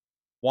fail,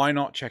 why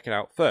not check it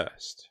out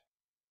first?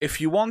 If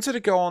you wanted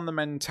to go on the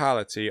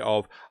mentality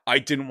of, I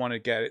didn't want to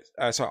get it,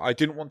 I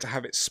didn't want to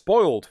have it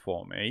spoiled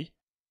for me,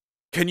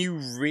 can you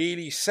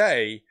really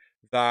say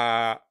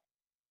that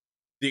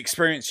the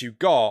experience you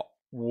got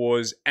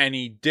was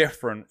any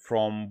different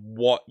from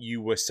what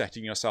you were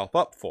setting yourself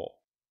up for?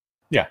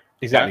 Yeah,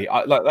 exactly.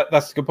 Yeah?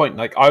 That's a good point.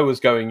 Like, I was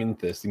going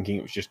into this thinking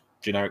it was just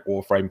generic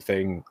Warframe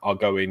thing. I'll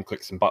go in,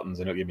 click some buttons,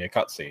 and it'll give me a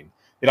cutscene.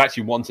 It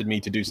actually wanted me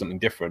to do something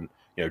different.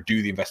 You know,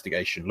 do the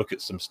investigation, look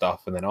at some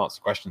stuff, and then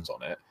answer questions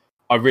on it.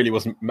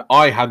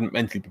 I hadn't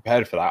mentally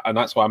prepared for that, and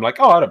that's why I'm like,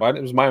 oh, I don't mind.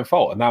 It was my own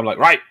fault. And now I'm like,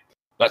 right,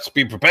 let's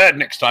be prepared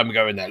next time we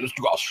go in there. Let's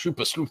do our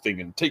super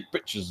sleuthing and take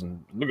pictures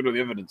and look at all the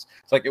evidence.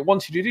 It's like, it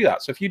wants you to do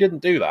that. So if you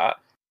didn't do that,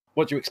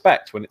 what do you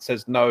expect when it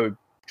says no,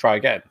 try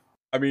again?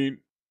 I mean,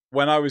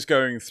 when I was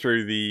going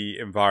through the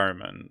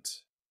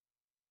environment,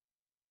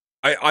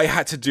 I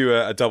had to do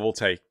a double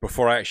take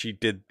before I actually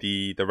did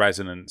the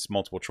resonance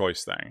multiple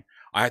choice thing.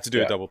 I had to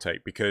do a double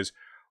take because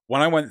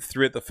when I went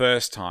through it the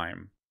first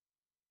time,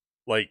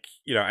 like,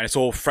 you know, and it's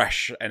all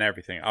fresh and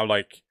everything,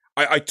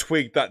 I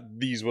twigged that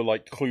these were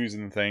like clues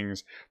and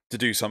things to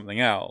do something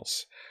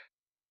else.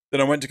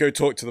 Then I went to go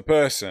talk to the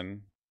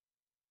person,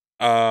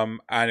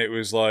 and it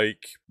was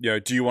like, you know,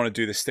 do you want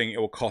to do this thing? It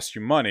will cost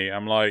you money.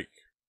 I'm like,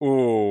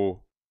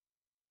 oh,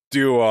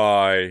 do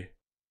I?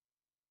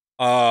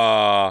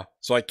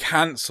 So I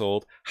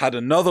cancelled, had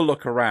another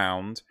look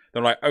around.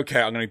 Then like,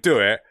 okay, I'm going to do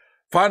it.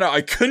 Found out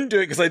I couldn't do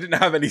it because I didn't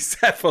have any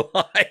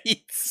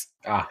cephalites.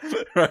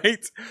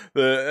 Right?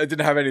 I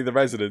didn't have any of the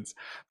residents.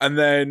 And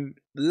then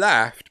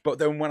left. But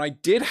then when I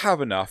did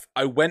have enough,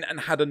 I went and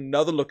had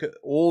another look at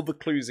all the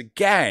clues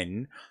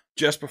again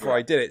just before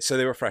I did it. So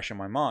they were fresh in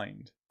my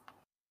mind.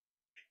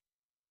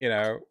 You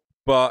know?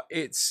 But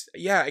it's,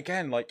 yeah,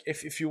 again, like,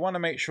 if you want to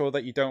make sure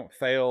that you don't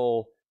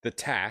fail the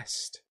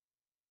test,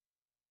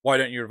 why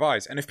don't you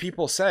revise? And if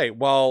people say,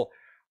 well,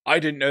 I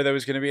didn't know there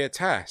was going to be a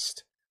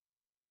test,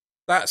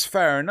 that's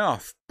fair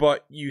enough.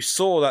 But you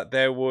saw that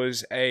there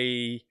was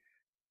a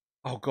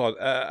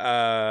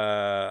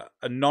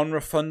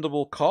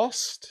non-refundable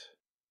cost.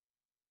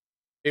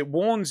 It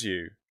warns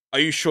you. Are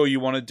you sure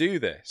you want to do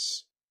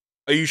this?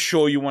 Are you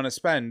sure you want to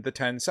spend the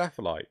 10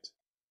 cephalite?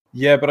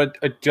 Yeah, but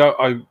I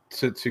don't.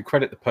 To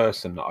credit the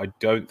person, I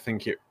don't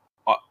think it.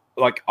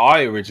 Like,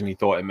 I originally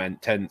thought it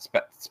meant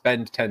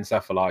spend 10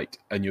 cephalite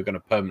and you're going to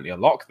permanently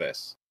unlock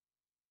this.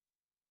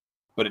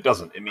 But it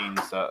doesn't. It means,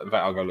 in fact,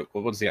 I'll go look.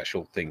 Well, what does the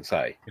actual thing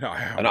say? You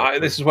know,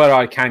 this is where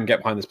I can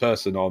get behind this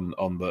person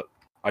on that.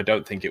 I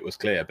don't think it was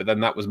clear. But then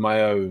that was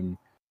my own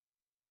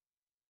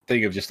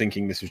thing of just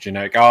thinking this was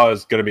generic. Oh,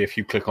 there's going to be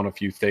click on a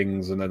few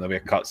things and then there'll be a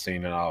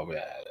cutscene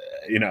and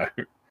you know.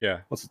 Yeah.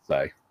 What's it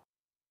say?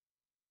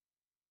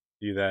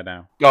 You there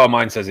now? Oh,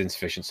 mine says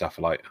insufficient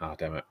cephalite. Oh,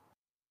 damn it.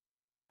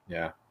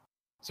 Yeah.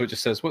 So it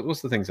just says,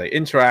 what's the thing say?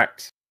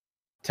 Interact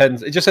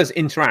 10. It just says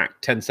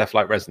interact 10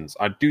 cephalite resonance.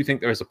 I do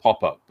think there is a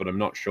pop-up, but I'm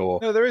not sure.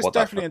 No, there is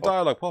definitely a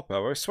dialogue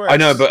pop-up. I swear. I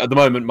know, but at the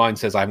moment mine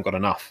says I haven't got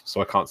enough,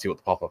 so I can't see what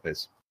the pop-up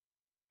is.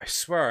 I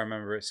swear I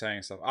remember it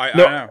saying stuff. I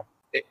know.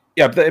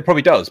 It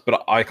probably does,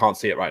 but I can't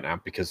see it right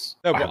now because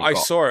no. But I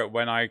saw it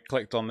when I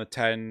clicked on the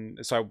 10.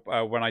 So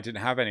when I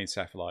didn't have any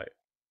cephalite.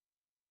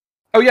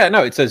 Oh yeah,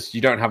 no. It says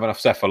you don't have enough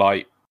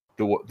cephalite.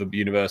 The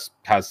universe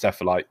has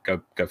cephalite.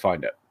 Go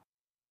find it.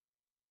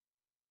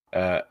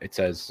 It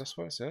says. That's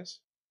what it says.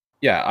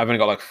 Yeah, I've only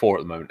got like 4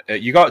 at the moment.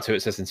 You got it to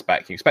it says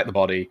inspect. You inspect the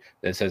body.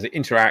 Then it says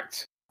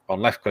interact.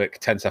 On left click,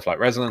 10 cephalite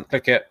resonance.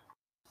 Click it.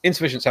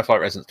 Insufficient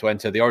cephalite resonance to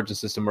enter. The origin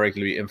system will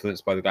regularly be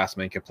influenced by the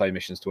Glassmaker. Play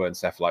missions to earn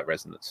cephalite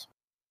resonance.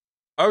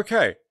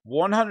 Okay,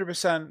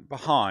 100%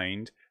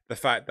 behind the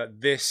fact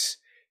that this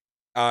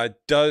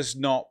does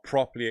not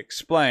properly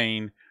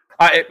explain.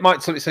 It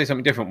might say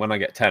something different when I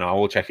get 10. I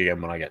will check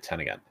again when I get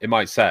 10 again. It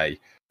might say,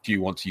 do you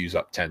want to use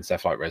up 10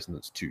 cephalite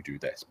resonance to do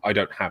this? I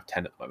don't have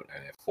 10 at the moment. I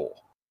only have 4.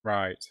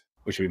 Right.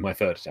 Which will be my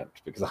 3rd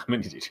attempt because I'm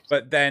an idiot.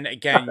 But then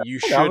again, you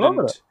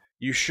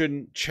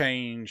shouldn't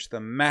change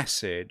the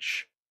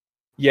message.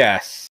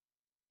 Yes.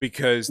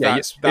 Because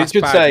it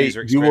should say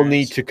you will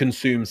need to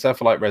consume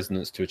cephalite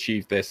resonance to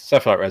achieve this.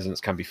 Cephalite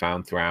resonance can be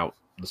found throughout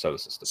the solar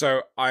system.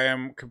 So I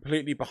am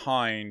completely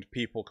behind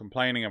people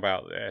complaining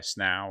about this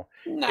now.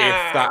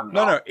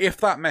 Nah, If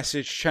that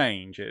message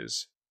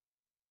changes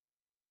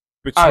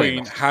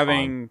between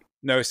having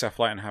no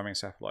Cephalite and having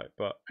Cephalite,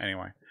 but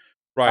anyway,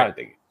 right. I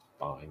think it's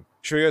fine.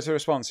 Should we go to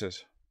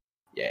responses?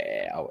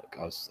 Yeah, I want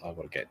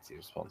to get to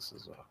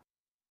responses as well.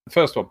 The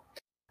first one.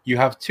 You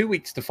have 2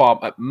 weeks to farm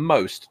at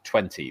most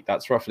 20.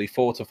 That's roughly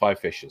 4 to 5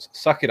 fishes.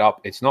 Suck it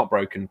up. It's not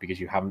broken because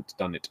you haven't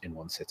done it in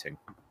one sitting.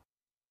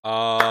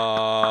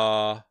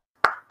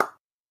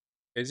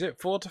 Is it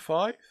 4 to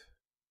 5?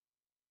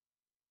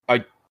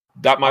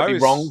 That might be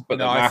wrong, but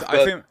no, I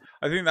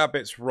think that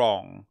bit's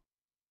wrong.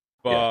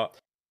 But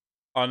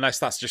unless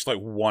that's just like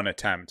one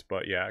attempt,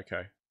 but yeah,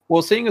 okay.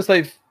 Well, seeing as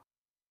they've,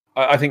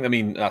 I think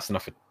that's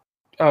enough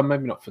for.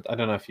 Maybe not for. I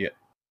don't know if you.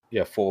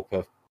 4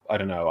 per. I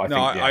don't know.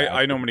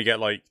 I normally get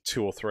like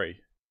 2 or 3.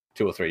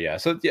 2 or 3, yeah.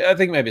 So yeah, I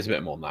think maybe it's a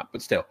bit more than that,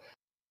 but still.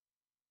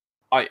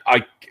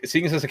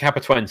 Seeing as there's a cap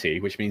of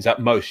 20, which means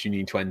at most you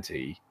need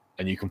 20,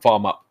 and you can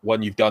farm up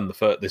when you've done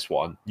this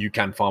one. You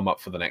can farm up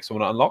for the next one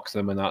that unlocks.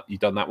 And then when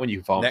you've done that one, you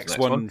can farm next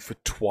for the next one for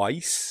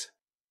twice.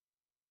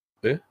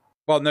 Yeah.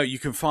 Well, no, you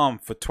can farm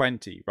for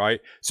 20,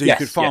 right? So you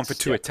could farm for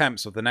 2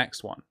 attempts of the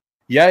next one.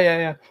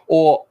 Yeah.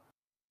 Or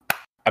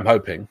I'm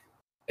hoping.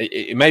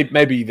 It may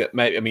be that.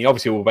 I mean,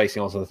 obviously, we're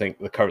basing on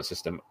the current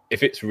system.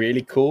 If it's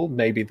really cool,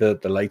 maybe the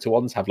later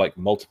ones have like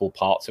multiple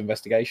parts of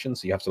investigation.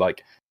 So you have to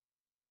like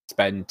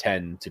spend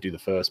 10 to do the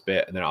first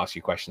bit, and then ask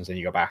you questions. Then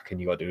you go back and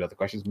you got to do other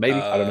questions. Maybe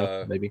I don't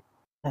know. Maybe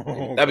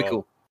that'd be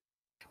cool.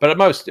 But at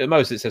most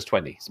it says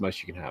 20. It's the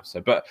most you can have.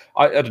 So, but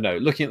I don't know.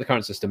 Looking at the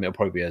current system, it'll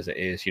probably be as it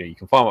is. You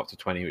can farm up to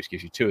 20, which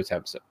gives you 2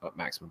 attempts at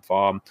maximum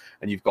farm,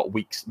 and you've got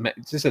weeks.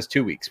 This says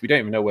 2 weeks. We don't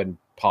even know when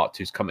part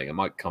 2's coming. It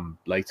might come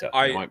later.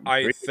 I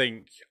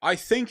think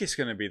it's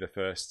going to be the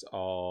 1st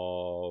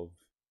of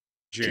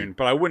June,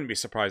 but I wouldn't be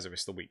surprised if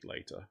it's the week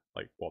later.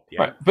 Like what?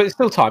 Yeah, right. But it's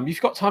still time.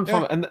 You've got time to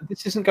farm it, and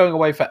this isn't going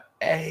away for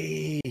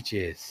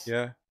ages.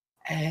 Yeah,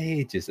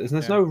 ages.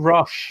 There's no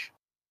rush.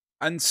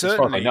 And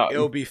certainly,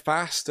 it'll be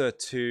faster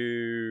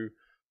to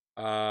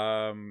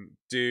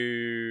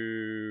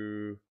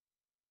do.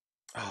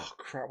 Oh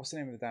crap! What's the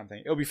name of the damn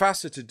thing? It'll be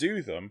faster to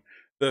do them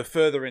the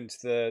further into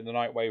the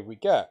night wave we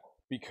get,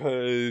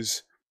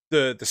 because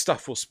the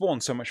stuff will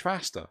spawn so much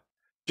faster.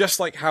 Just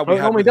like how we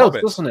had with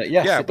Hobbits, doesn't it?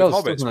 Yes, it does.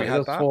 Hobbits, we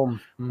had that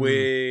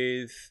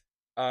with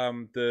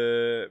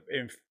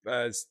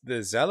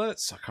the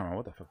Zealots. I can't remember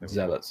what the fuck they were.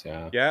 Zealots,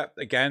 yeah. Yeah,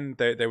 again,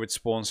 they would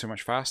spawn so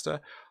much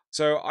faster.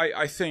 So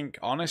I think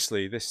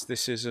honestly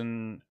this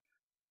isn't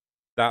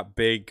that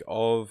big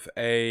of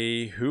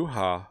a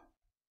hoo-ha.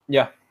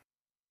 Yeah.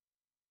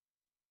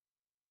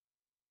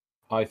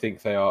 I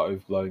think they are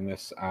overblowing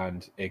this,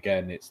 and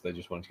again, they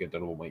just wanted to get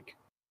done all week.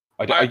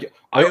 I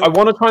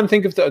want to try and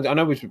think of I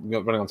know we're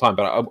running on time,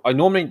 but I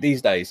normally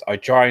these days I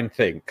try and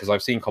think, because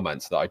I've seen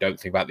comments that I don't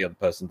think about the other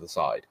person to the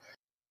side.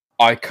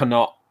 I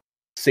cannot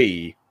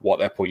see what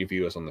their point of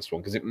view is on this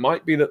one, because it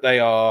might be that they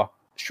are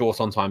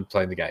short on time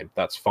playing the game.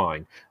 That's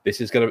fine.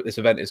 This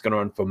event is gonna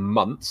run for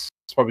months.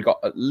 It's probably got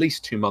at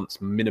least 2 months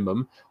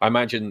minimum. I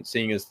imagine,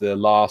 seeing as the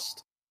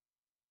last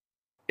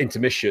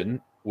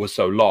intermission was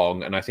so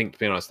long, and I think, to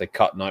be honest, they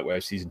cut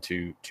Nightwave season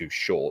 2 too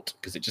short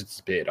because it just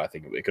disappeared. I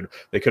think they could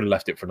have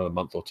left it for another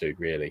month or 2,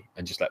 really,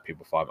 and just let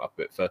people farm up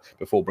a bit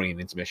before bringing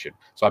intermission.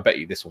 So I bet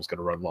you this one's going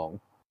to run long.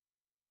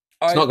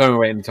 It's not going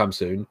away anytime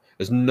soon.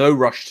 There's no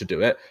rush to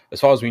do it. As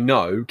far as we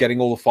know,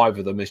 getting all the 5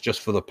 of them is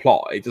just for the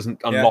plot. It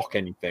doesn't unlock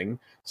anything.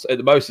 So at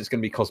the most, it's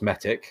going to be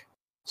cosmetic.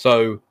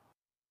 So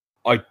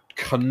I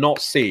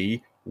cannot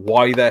see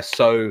why they're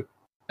so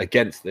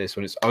against this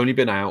when it's only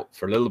been out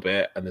for a little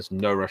bit and there's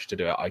no rush to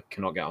do it. I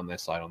cannot get on their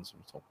side on this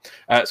one at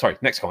all. Sorry,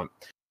 next comment.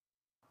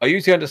 I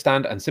usually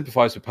understand and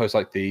sympathize with posts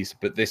like these,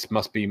 but this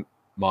must be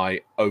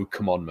my oh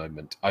come on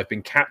moment. I've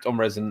been capped on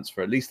resonance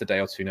for at least a day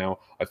or 2 now.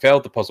 I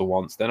failed the puzzle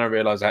once, then I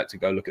realized I had to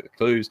go look at the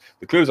clues.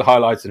 The clues are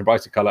highlighted in a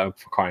brighter color,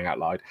 for crying out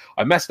loud.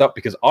 I messed up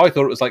because I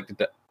thought it was like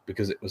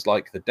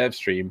the dev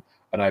stream,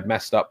 and I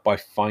messed up by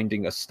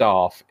finding a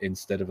staff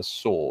instead of a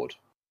sword.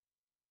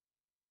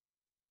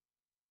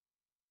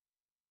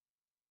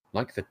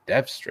 Like the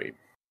dev stream.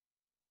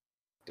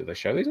 Did they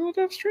show these on the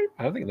dev stream?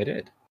 I don't think they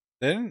did.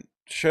 They didn't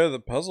show the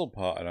puzzle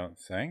part, I don't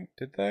think.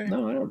 Did they?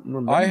 No, I don't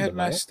remember. I had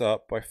messed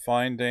up by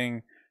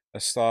finding a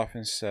staff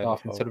instead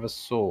of a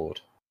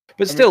sword.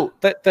 But still,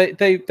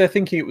 they're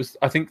thinking it was.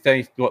 I think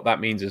what that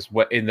means is,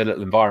 in the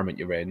little environment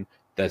you're in,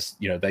 there's,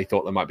 they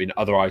thought there might be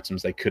other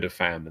items they could have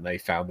found, and they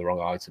found the wrong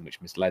item,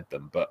 which misled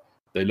them. But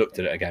they looked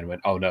at it again and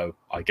went, "Oh no,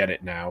 I get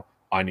it now.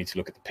 I need to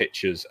look at the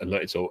pictures and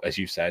look. It's all, as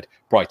you said,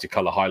 brighter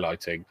color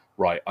highlighting.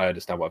 Right, I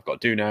understand what I've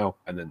got to do now,"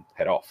 and then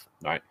head off.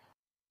 Right.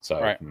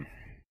 So. Right.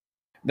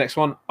 Next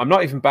one. I'm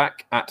not even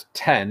back at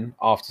 10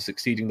 after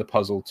succeeding the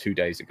puzzle 2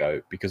 days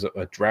ago because of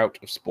a drought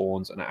of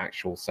spawns and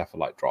actual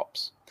cephalite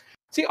drops.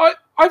 See,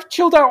 I've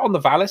chilled out on the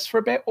Valis for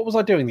a bit. What was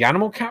I doing? The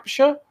animal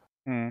capture?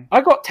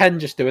 I got 10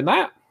 just doing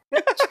that.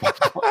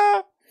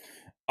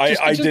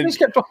 I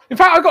didn't. In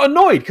fact, I got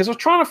annoyed because I was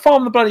trying to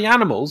farm the bloody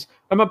animals,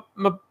 and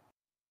my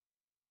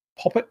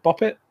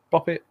bop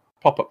it.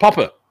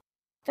 Popper.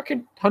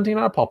 Fucking hunting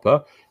down a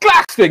popper.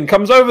 Glass thing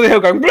comes over the hill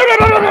going. Blah,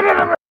 blah, blah, blah,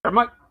 blah, blah. I'm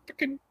like,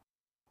 fucking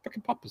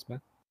poppers,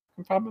 man.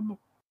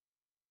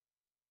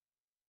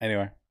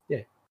 Anyway.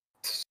 Yeah.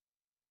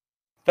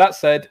 That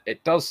said,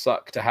 it does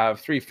suck to have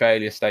 3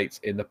 failure states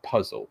in the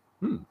puzzle.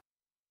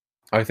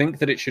 I think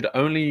that it should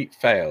only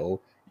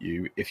fail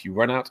you if you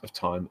run out of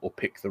time or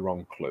pick the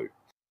wrong clue.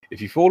 If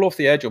you fall off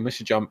the edge or miss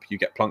a jump, you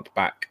get plunked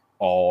back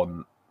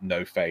on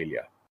no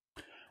failure.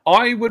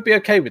 I would be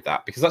okay with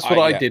that because that's what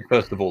I did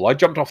first of all. I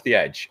jumped off the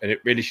edge and it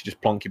really should just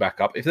plonk you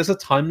back up. If there's a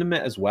time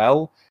limit as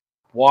well,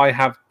 why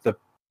have the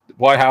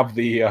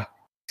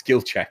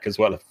skill check as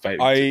well as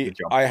failing?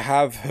 I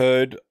have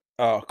heard.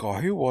 Oh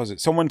god, who was it?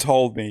 Someone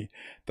told me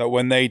that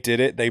when they did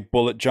it, they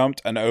bullet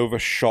jumped and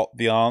overshot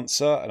the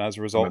answer, and as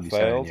a result,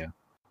 failed.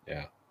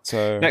 Yeah.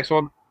 So next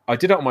one, I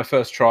did it on my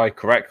first try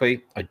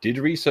correctly. I did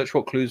research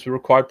what clues were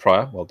required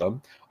prior. Well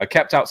done. I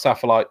kept out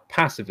Sapphire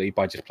passively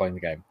by just playing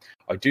the game.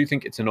 I do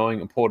think it's annoying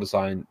and poor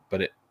design,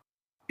 but it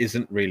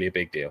isn't really a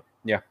big deal.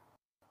 Yeah.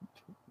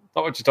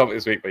 Not much to topic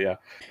this week, but yeah.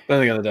 I don't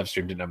think on the dev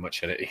stream didn't have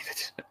much in it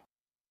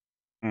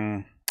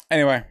either.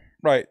 Anyway.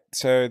 Right,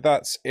 so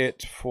that's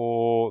it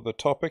for the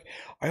topic.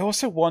 I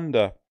also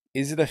wonder,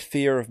 is it a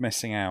fear of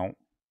missing out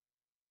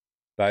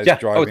that is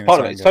driving it's part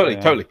of it.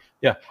 Totally.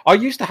 Yeah, I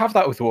used to have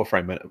that with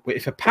Warframe.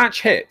 If a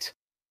patch hit,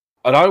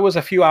 and I was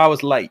a few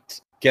hours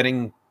late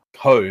getting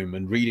home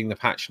and reading the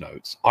patch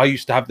notes, I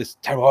used to have this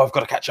terrible, I've got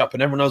to catch up,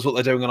 and everyone knows what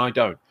they're doing, and I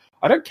don't.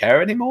 I don't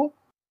care anymore.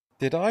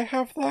 Did I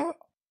have that?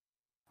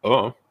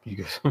 Oh, you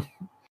go.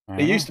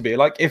 It used to be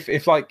like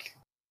if like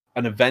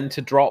an event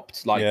had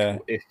dropped, like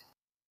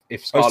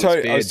if Scarlet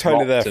Spear I was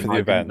totally there for the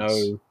event.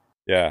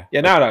 Yeah.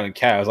 Now I don't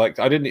care. I was like,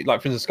 I didn't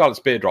like, for instance, Scarlet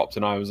Spear dropped,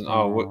 and I was,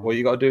 what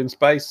you got to do in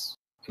space?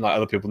 And like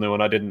other people knew,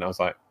 and I didn't. I was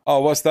like, oh,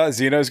 what's that?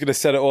 Xeno's going to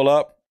set it all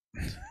up.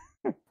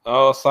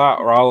 Oh, what's that?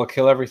 Ral will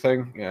kill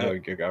everything. Yeah,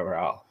 go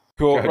Ral.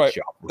 Cool. Good right,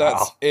 job,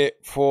 that's it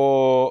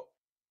for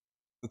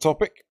the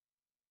topic.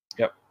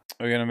 Yep.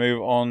 We're going to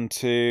move on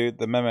to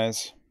the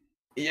memes.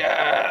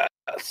 Yes.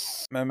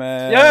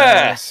 Memes.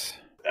 Yes.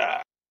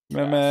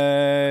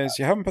 Memes.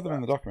 You haven't put them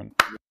in the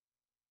document.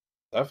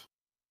 Yeah.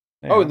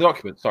 Oh, in the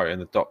document. Sorry, in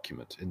the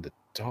document.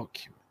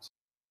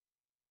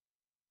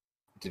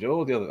 Did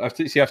all the other?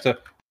 So you have to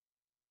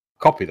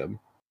copy them,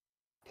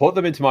 put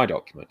them into my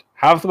document,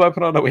 have them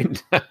open on a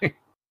window.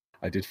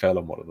 I did fail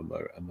on one of them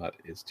though, and that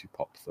is to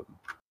pop them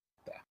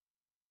there.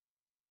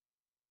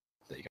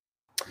 There you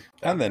go.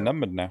 And they're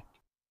numbered now.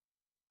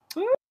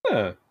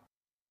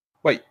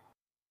 Wait.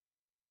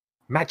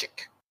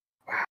 Magic.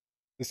 Wow.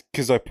 It's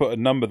because I put a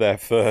number there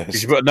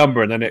first. You put a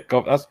number and then it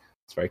got. That's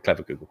very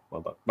clever, Google.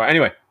 Well done. But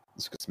anyway,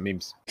 let's get some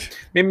memes.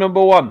 Meme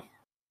number 1.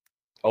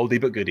 Oldie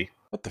but goodie.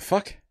 What the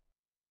fuck?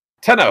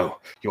 Tenno,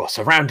 you are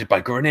surrounded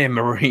by Grineer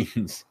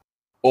Marines.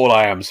 All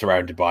I am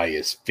surrounded by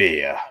is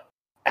fear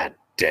and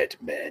dead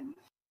men.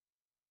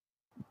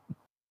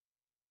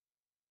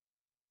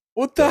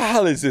 What the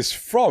hell is this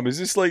from? Is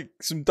this like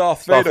some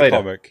Darth Vader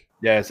comic?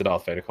 Yeah, it's a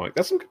Darth Vader comic.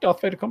 There's some good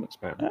Darth Vader comics,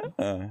 man.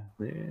 Yeah.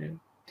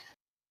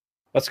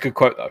 That's a good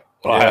quote, though.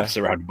 All I am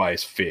surrounded by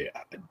is fear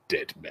and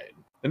dead men.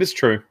 And it's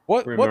true.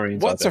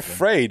 What's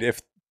afraid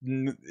if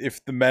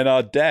the men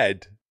are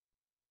dead?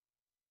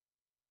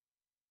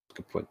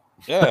 Good point.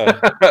 Yeah.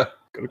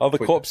 Are the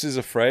corpses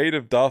afraid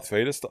of Darth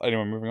Vader?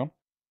 Anyway, moving on.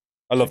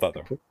 I love that,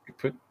 though. Good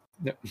point.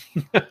 Yep.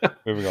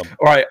 Moving on.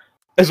 All right.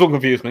 This one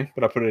confused me,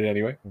 but I put it in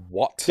anyway.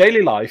 What?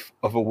 Daily life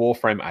of a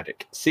Warframe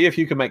addict. See if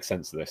you can make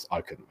sense of this.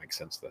 I couldn't make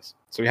sense of this.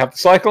 So we have the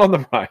cycle on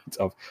the right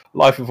of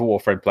life of a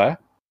Warframe player.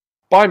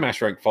 Buy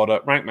master rank fodder,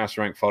 rank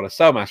master rank fodder,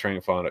 sell master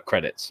rank fodder,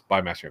 credits, buy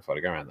master rank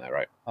fodder, go around there,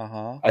 right?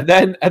 And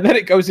then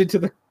it goes into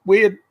the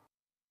weird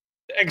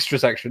extra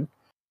section.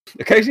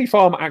 Occasionally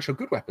farm actual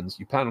good weapons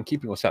you plan on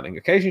keeping or selling.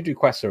 Occasionally do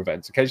quests or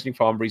events. Occasionally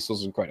farm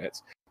resources and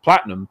credits,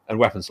 platinum and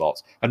weapon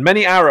slots, and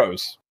many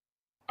arrows.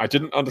 I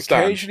didn't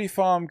understand. Occasionally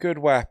farm good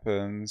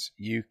weapons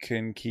you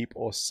can keep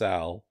or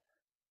sell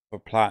for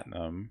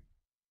platinum.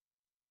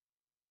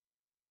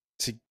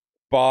 To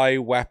buy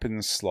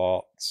weapon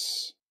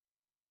slots.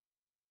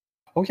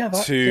 Oh yeah,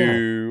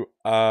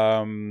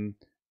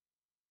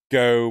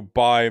 go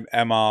buy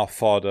MR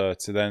fodder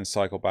to then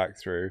cycle back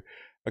through.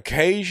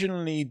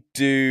 Occasionally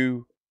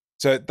do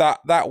so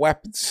that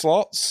weapon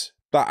slots,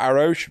 that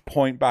arrow should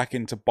point back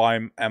into buy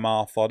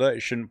MR fodder.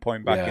 It shouldn't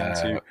point back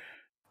into.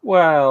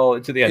 Well,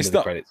 it's at the end of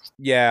the credits.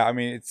 Yeah, I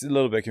mean it's a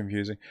little bit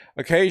confusing.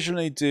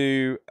 Occasionally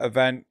do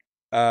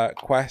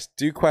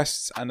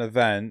quests and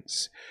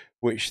events,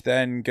 which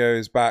then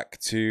goes back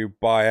to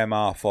buy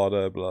MR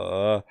fodder.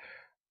 Blah.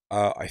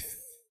 I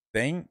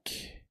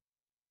think.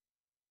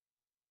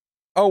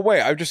 Oh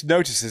wait, I've just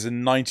noticed there's a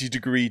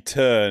 90-degree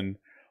turn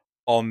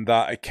on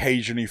that.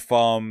 Occasionally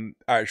farm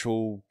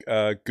actual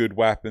good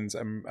weapons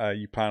and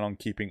you plan on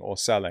keeping or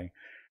selling.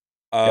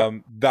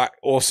 That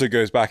also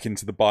goes back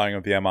into the buying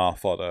of the MR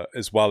fodder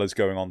as well as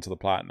going on to the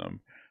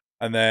platinum.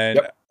 And then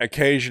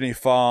occasionally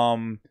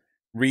farm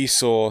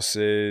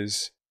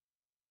resources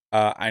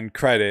and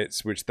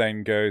credits, which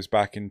then goes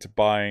back into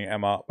buying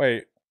MR.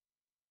 Wait,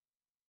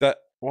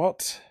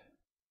 what?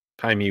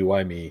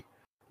 Timey-wimey.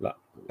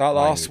 That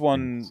last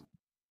one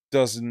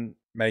doesn't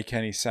make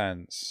any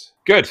sense.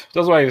 Good.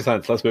 Doesn't make any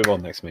sense. Let's move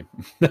on next meme.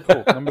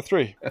 Cool. Number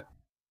 3.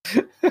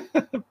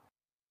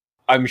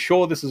 I'm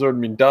sure this has already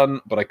been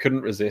done, but I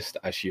couldn't resist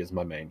as she is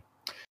my main.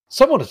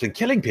 Someone has been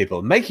killing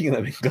people, making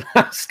them in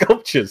glass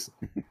sculptures.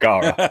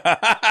 Gara.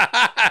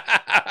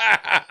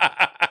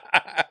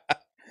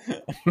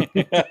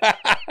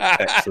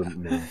 Excellent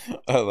meme.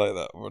 I like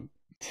that one.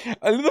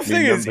 And the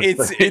thing is,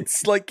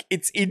 it's like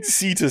it's in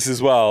Cetus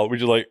as well,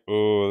 which is like,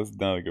 oh, that's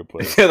not a good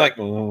place. Like,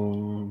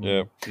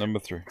 yeah, number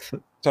 3.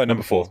 Sorry,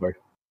 number 4. Sorry.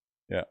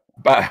 Yeah,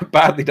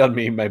 badly done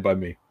meme made by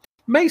me.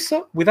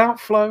 Mesa without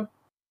flow,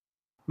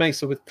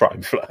 Mesa with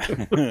prime flow.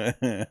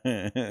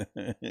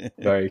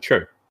 Very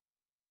true.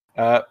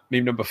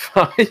 Meme number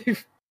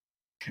 5.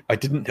 I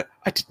didn't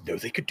know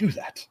they could do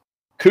that.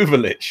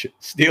 Kuvelich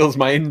steals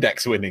my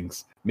index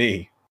winnings.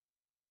 Me.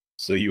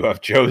 So you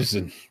have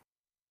chosen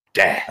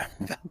death.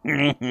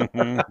 I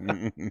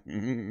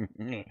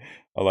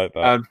like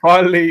that. And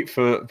finally,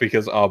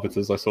 because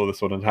Arbiters, I saw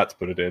this one and had to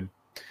put it in.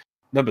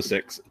 Number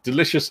 6.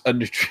 Delicious and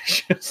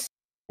nutritious.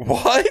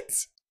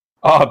 What?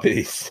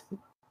 Arby's.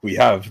 We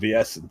have the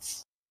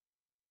essence.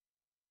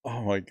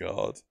 Oh my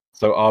god.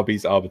 So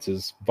Arby's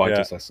Arbiters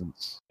Vitus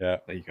Essence. Yeah.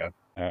 There you go.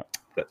 Yeah.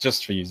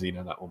 Just for you,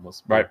 Xena, that one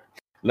was. Right.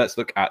 Let's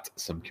look at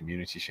some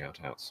community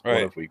shout-outs. Right.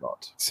 What have we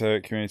got? So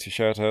community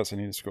shout-outs, I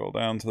need to scroll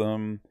down to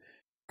them.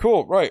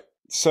 Cool, right.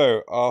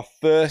 So our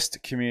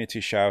first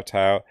community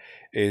shout-out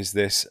is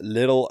this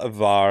Little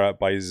Avara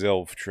by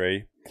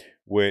Zilftree,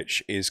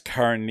 which is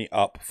currently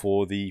up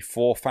for the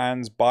For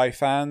Fans by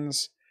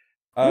Fans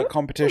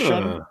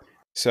competition.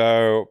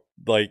 So,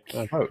 like,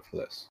 I vote for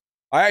this.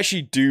 I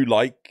actually do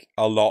like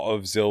a lot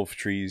of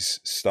Zilftree's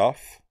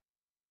stuff.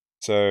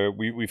 So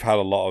we've had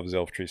a lot of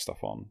Zilftree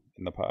stuff on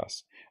in the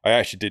past. I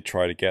actually did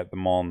try to get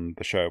them on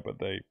the show, but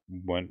they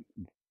weren't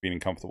feeling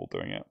comfortable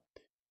doing it.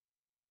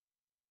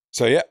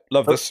 So yeah,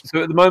 love this.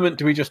 So at the moment,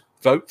 do we just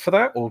vote for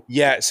that? Or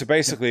yeah, so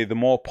basically the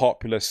more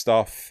popular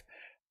stuff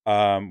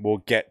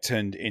will get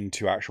turned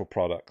into actual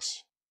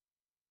products.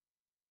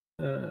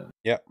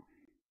 Yep.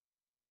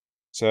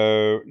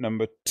 So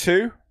number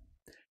 2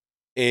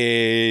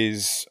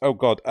 is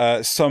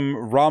some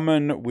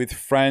Ramen with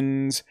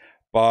Friends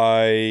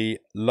by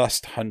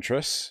Lust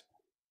Huntress.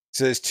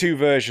 So there's 2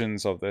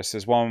 versions of this.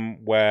 There's one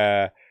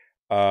where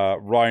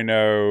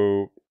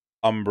Rhino,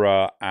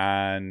 Umbra,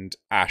 and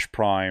Ash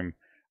Prime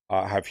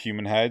have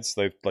human heads.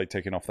 They've like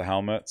taken off the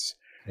helmets.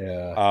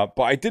 Yeah.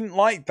 But I didn't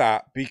like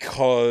that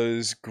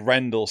because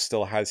Grendel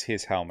still has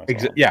his helmet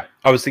on. Yeah,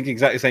 I was thinking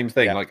exactly the same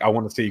thing. Yeah. Like, I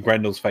want to see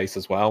Grendel's face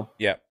as well.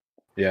 Yeah.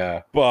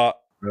 Yeah. But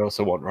I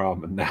also want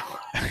ramen now.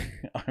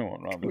 I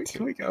want ramen too.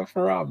 Can we go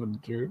for ramen,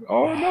 Drew?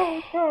 Oh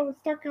no, it's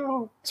not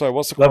going. Sorry,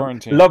 what's the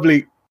quarantine?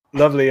 Lovely.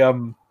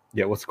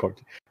 Yeah, what's the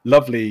quarantine?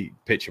 Lovely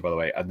picture, by the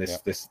way. And this,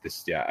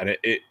 and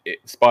it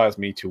inspires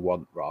me to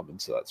want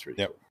ramen. So that's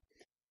really cool.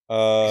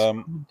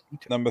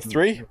 Number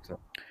 3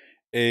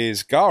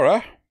 is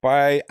Gara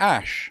by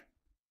Ash.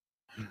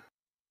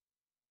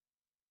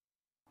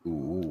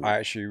 Ooh. I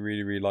actually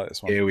really, really like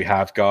this one. Here we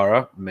have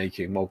Gara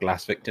making more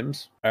glass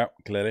victims. Oh,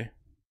 clearly.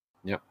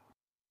 Yep.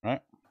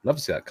 Right. Love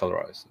to see that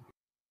colorized.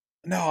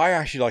 No, I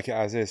actually like it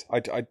as is.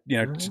 I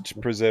to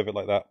preserve it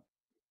like that.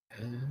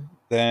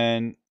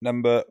 Then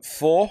number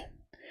 4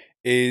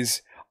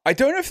 is, I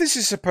don't know if this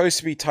is supposed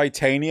to be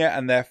Titania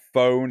and their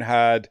phone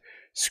had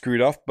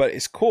screwed off, but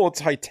it's called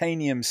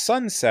Titanium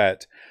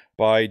Sunset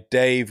by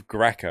Dave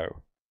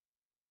Greco.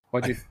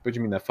 What do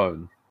you mean their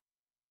phone?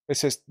 It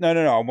says no.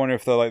 I wonder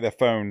if they're like their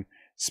phone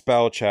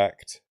spell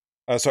checked.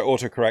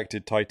 Auto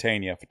corrected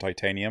Titania for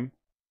titanium.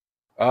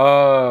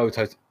 Oh,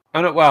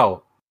 no.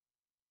 Well,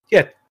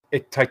 yeah,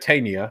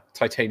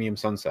 Titanium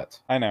Sunset.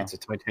 I know it's a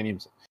titanium.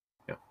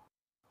 Yeah,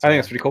 I think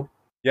that's pretty cool.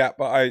 Yeah,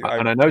 but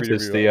I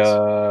noticed really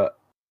got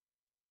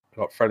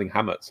Frelling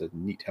Hammer. It's a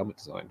neat helmet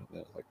design.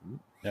 Like,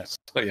 yeah,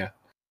 so yeah,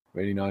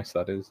 really nice.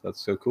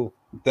 That's so cool.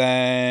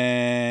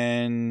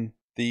 Then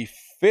the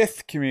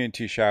 5th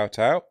community shout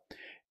out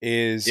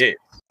is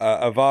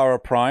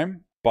Avara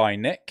Prime by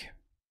Nick.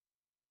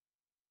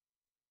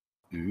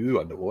 Ooh,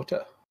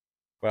 underwater.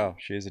 Well,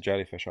 she is a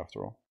jellyfish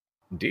after all.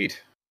 Indeed.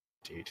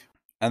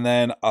 And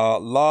then our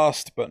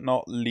last but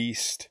not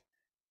least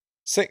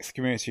 6th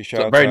community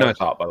shout out. Very nice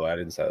art, by the way. I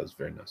didn't say it was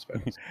very nice.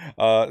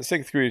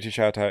 6th community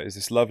shout out is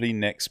this lovely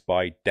Nyx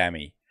by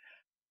Demi.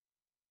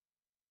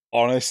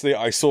 Honestly,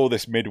 I saw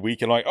this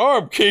midweek and like,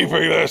 I'm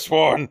keeping this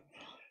one.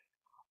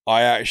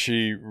 I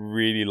actually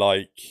really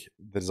like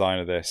the design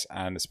of this,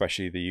 and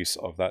especially the use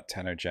of that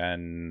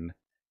Tenogen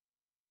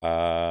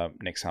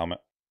Nyx helmet.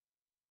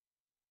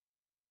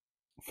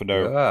 For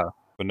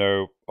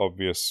no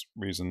obvious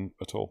reason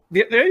at all.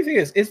 The only thing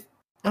is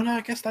oh no,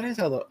 I guess that is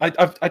how I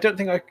don't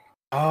think I.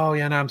 Oh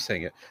yeah, now I'm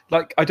seeing it.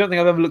 Like, I don't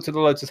think I've ever looked at the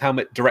Lotus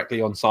helmet directly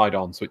on side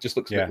on, so it just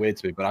looks a bit weird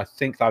to me. But I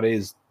think that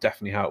is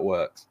definitely how it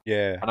works.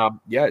 Yeah, and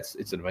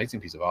it's an amazing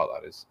piece of art.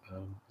 That is.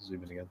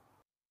 Zoom in again.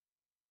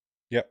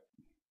 Yep.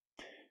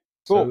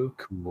 Cool. So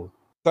cool.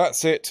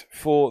 That's it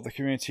for the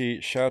community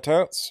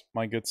shoutouts,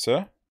 my good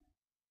sir.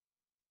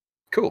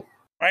 Cool.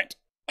 Right.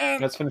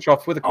 Let's finish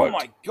off with a quote. Oh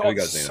my god,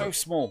 it's so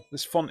small.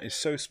 This font is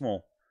so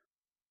small.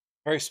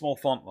 Very small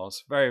font,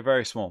 Loz. Very,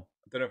 very small.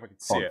 I don't know if I can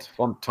see it.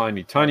 Font,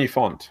 tiny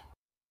font.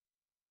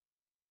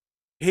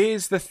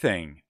 Here's the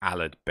thing,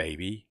 Alad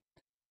baby.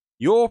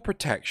 Your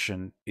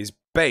protection is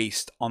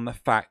based on the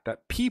fact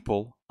that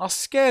people are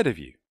scared of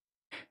you.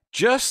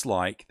 Just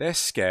like they're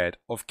scared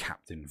of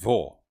Captain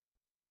Vor.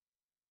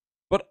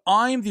 But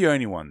I'm the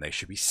only one they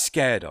should be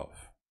scared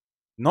of.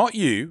 Not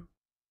you,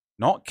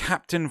 not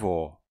Captain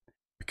Vor,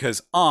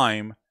 because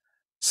I'm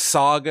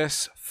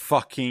Sargus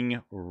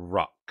fucking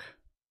Ruck.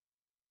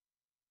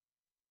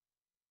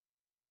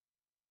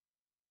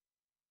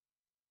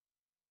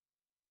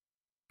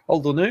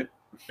 Old or new?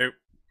 Nope.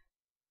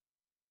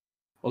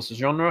 What's the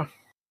genre?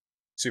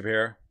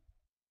 Superhero.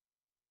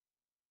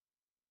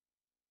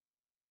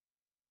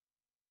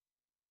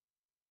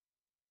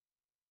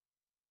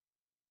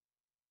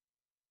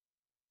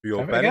 For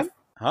your benefit?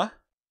 Huh?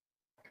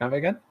 Can I have it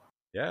again?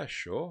 Yeah,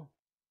 sure.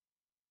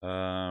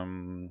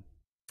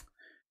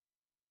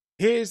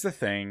 Here's the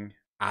thing,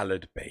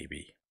 Alad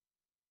baby.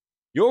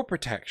 Your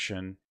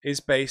protection is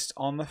based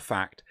on the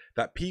fact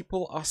that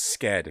people are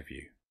scared of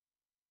you.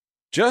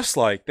 Just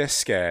like they're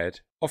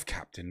scared of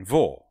Captain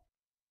Vor.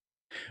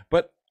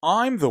 But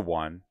I'm the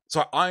one,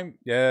 I'm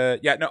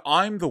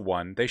the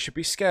one they should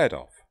be scared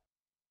of.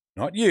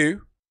 Not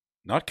you,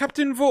 not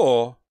Captain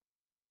Vor,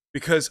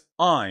 because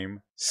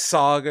I'm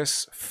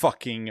Sargus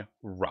fucking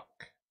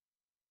Ruck.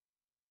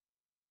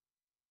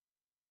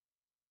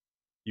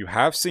 You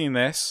have seen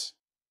this.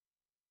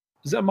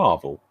 Is it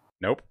Marvel?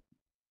 Nope.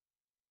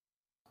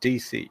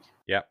 DC?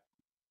 Yep.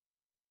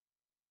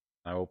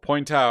 I will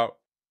point out,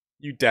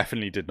 you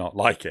definitely did not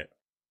like it.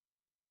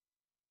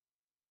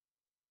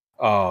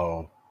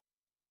 Oh.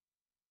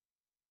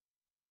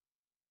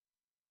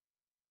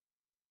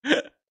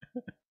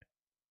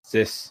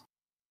 This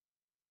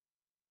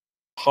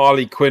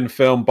Harley Quinn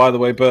film, by the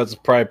way, Birds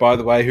of Prey, by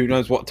the way, who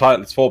knows what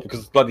title it's for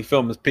because the bloody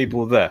film has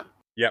people there.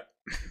 Yep.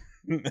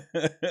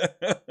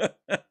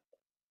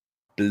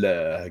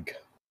 Blurg.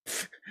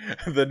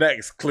 The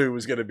next clue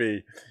was going to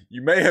be,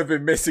 you may have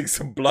been missing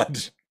some blood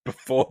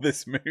before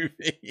this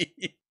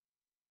movie.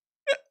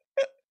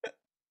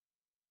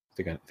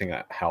 I think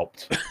that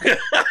helped.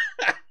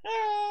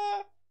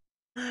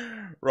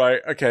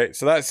 Right, okay,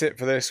 so that's it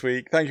for this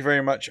week. Thank you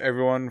very much,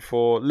 everyone,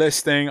 for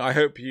listening. I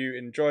hope you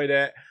enjoyed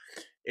it.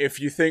 If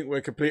you think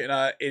we're complete and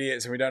utter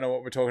idiots and we don't know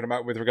what we're talking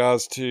about with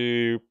regards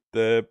to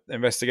the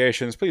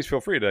investigations, please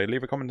feel free to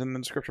leave a comment in the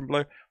description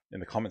below, in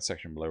the comment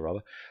section below,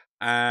 rather,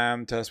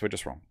 and tell us we're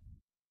just wrong.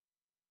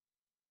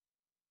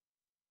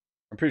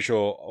 I'm pretty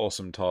sure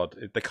Awesome Todd,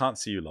 they can't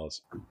see you,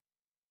 Loz.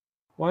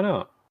 Why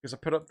not? Because I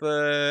put up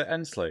the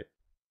end slate.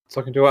 So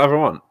I can do whatever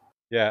I want.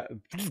 Yeah.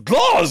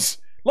 Loz!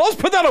 Loz,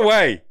 put that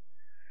away!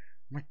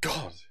 Oh my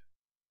god.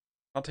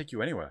 I'll take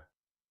you anywhere.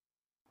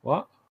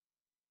 What?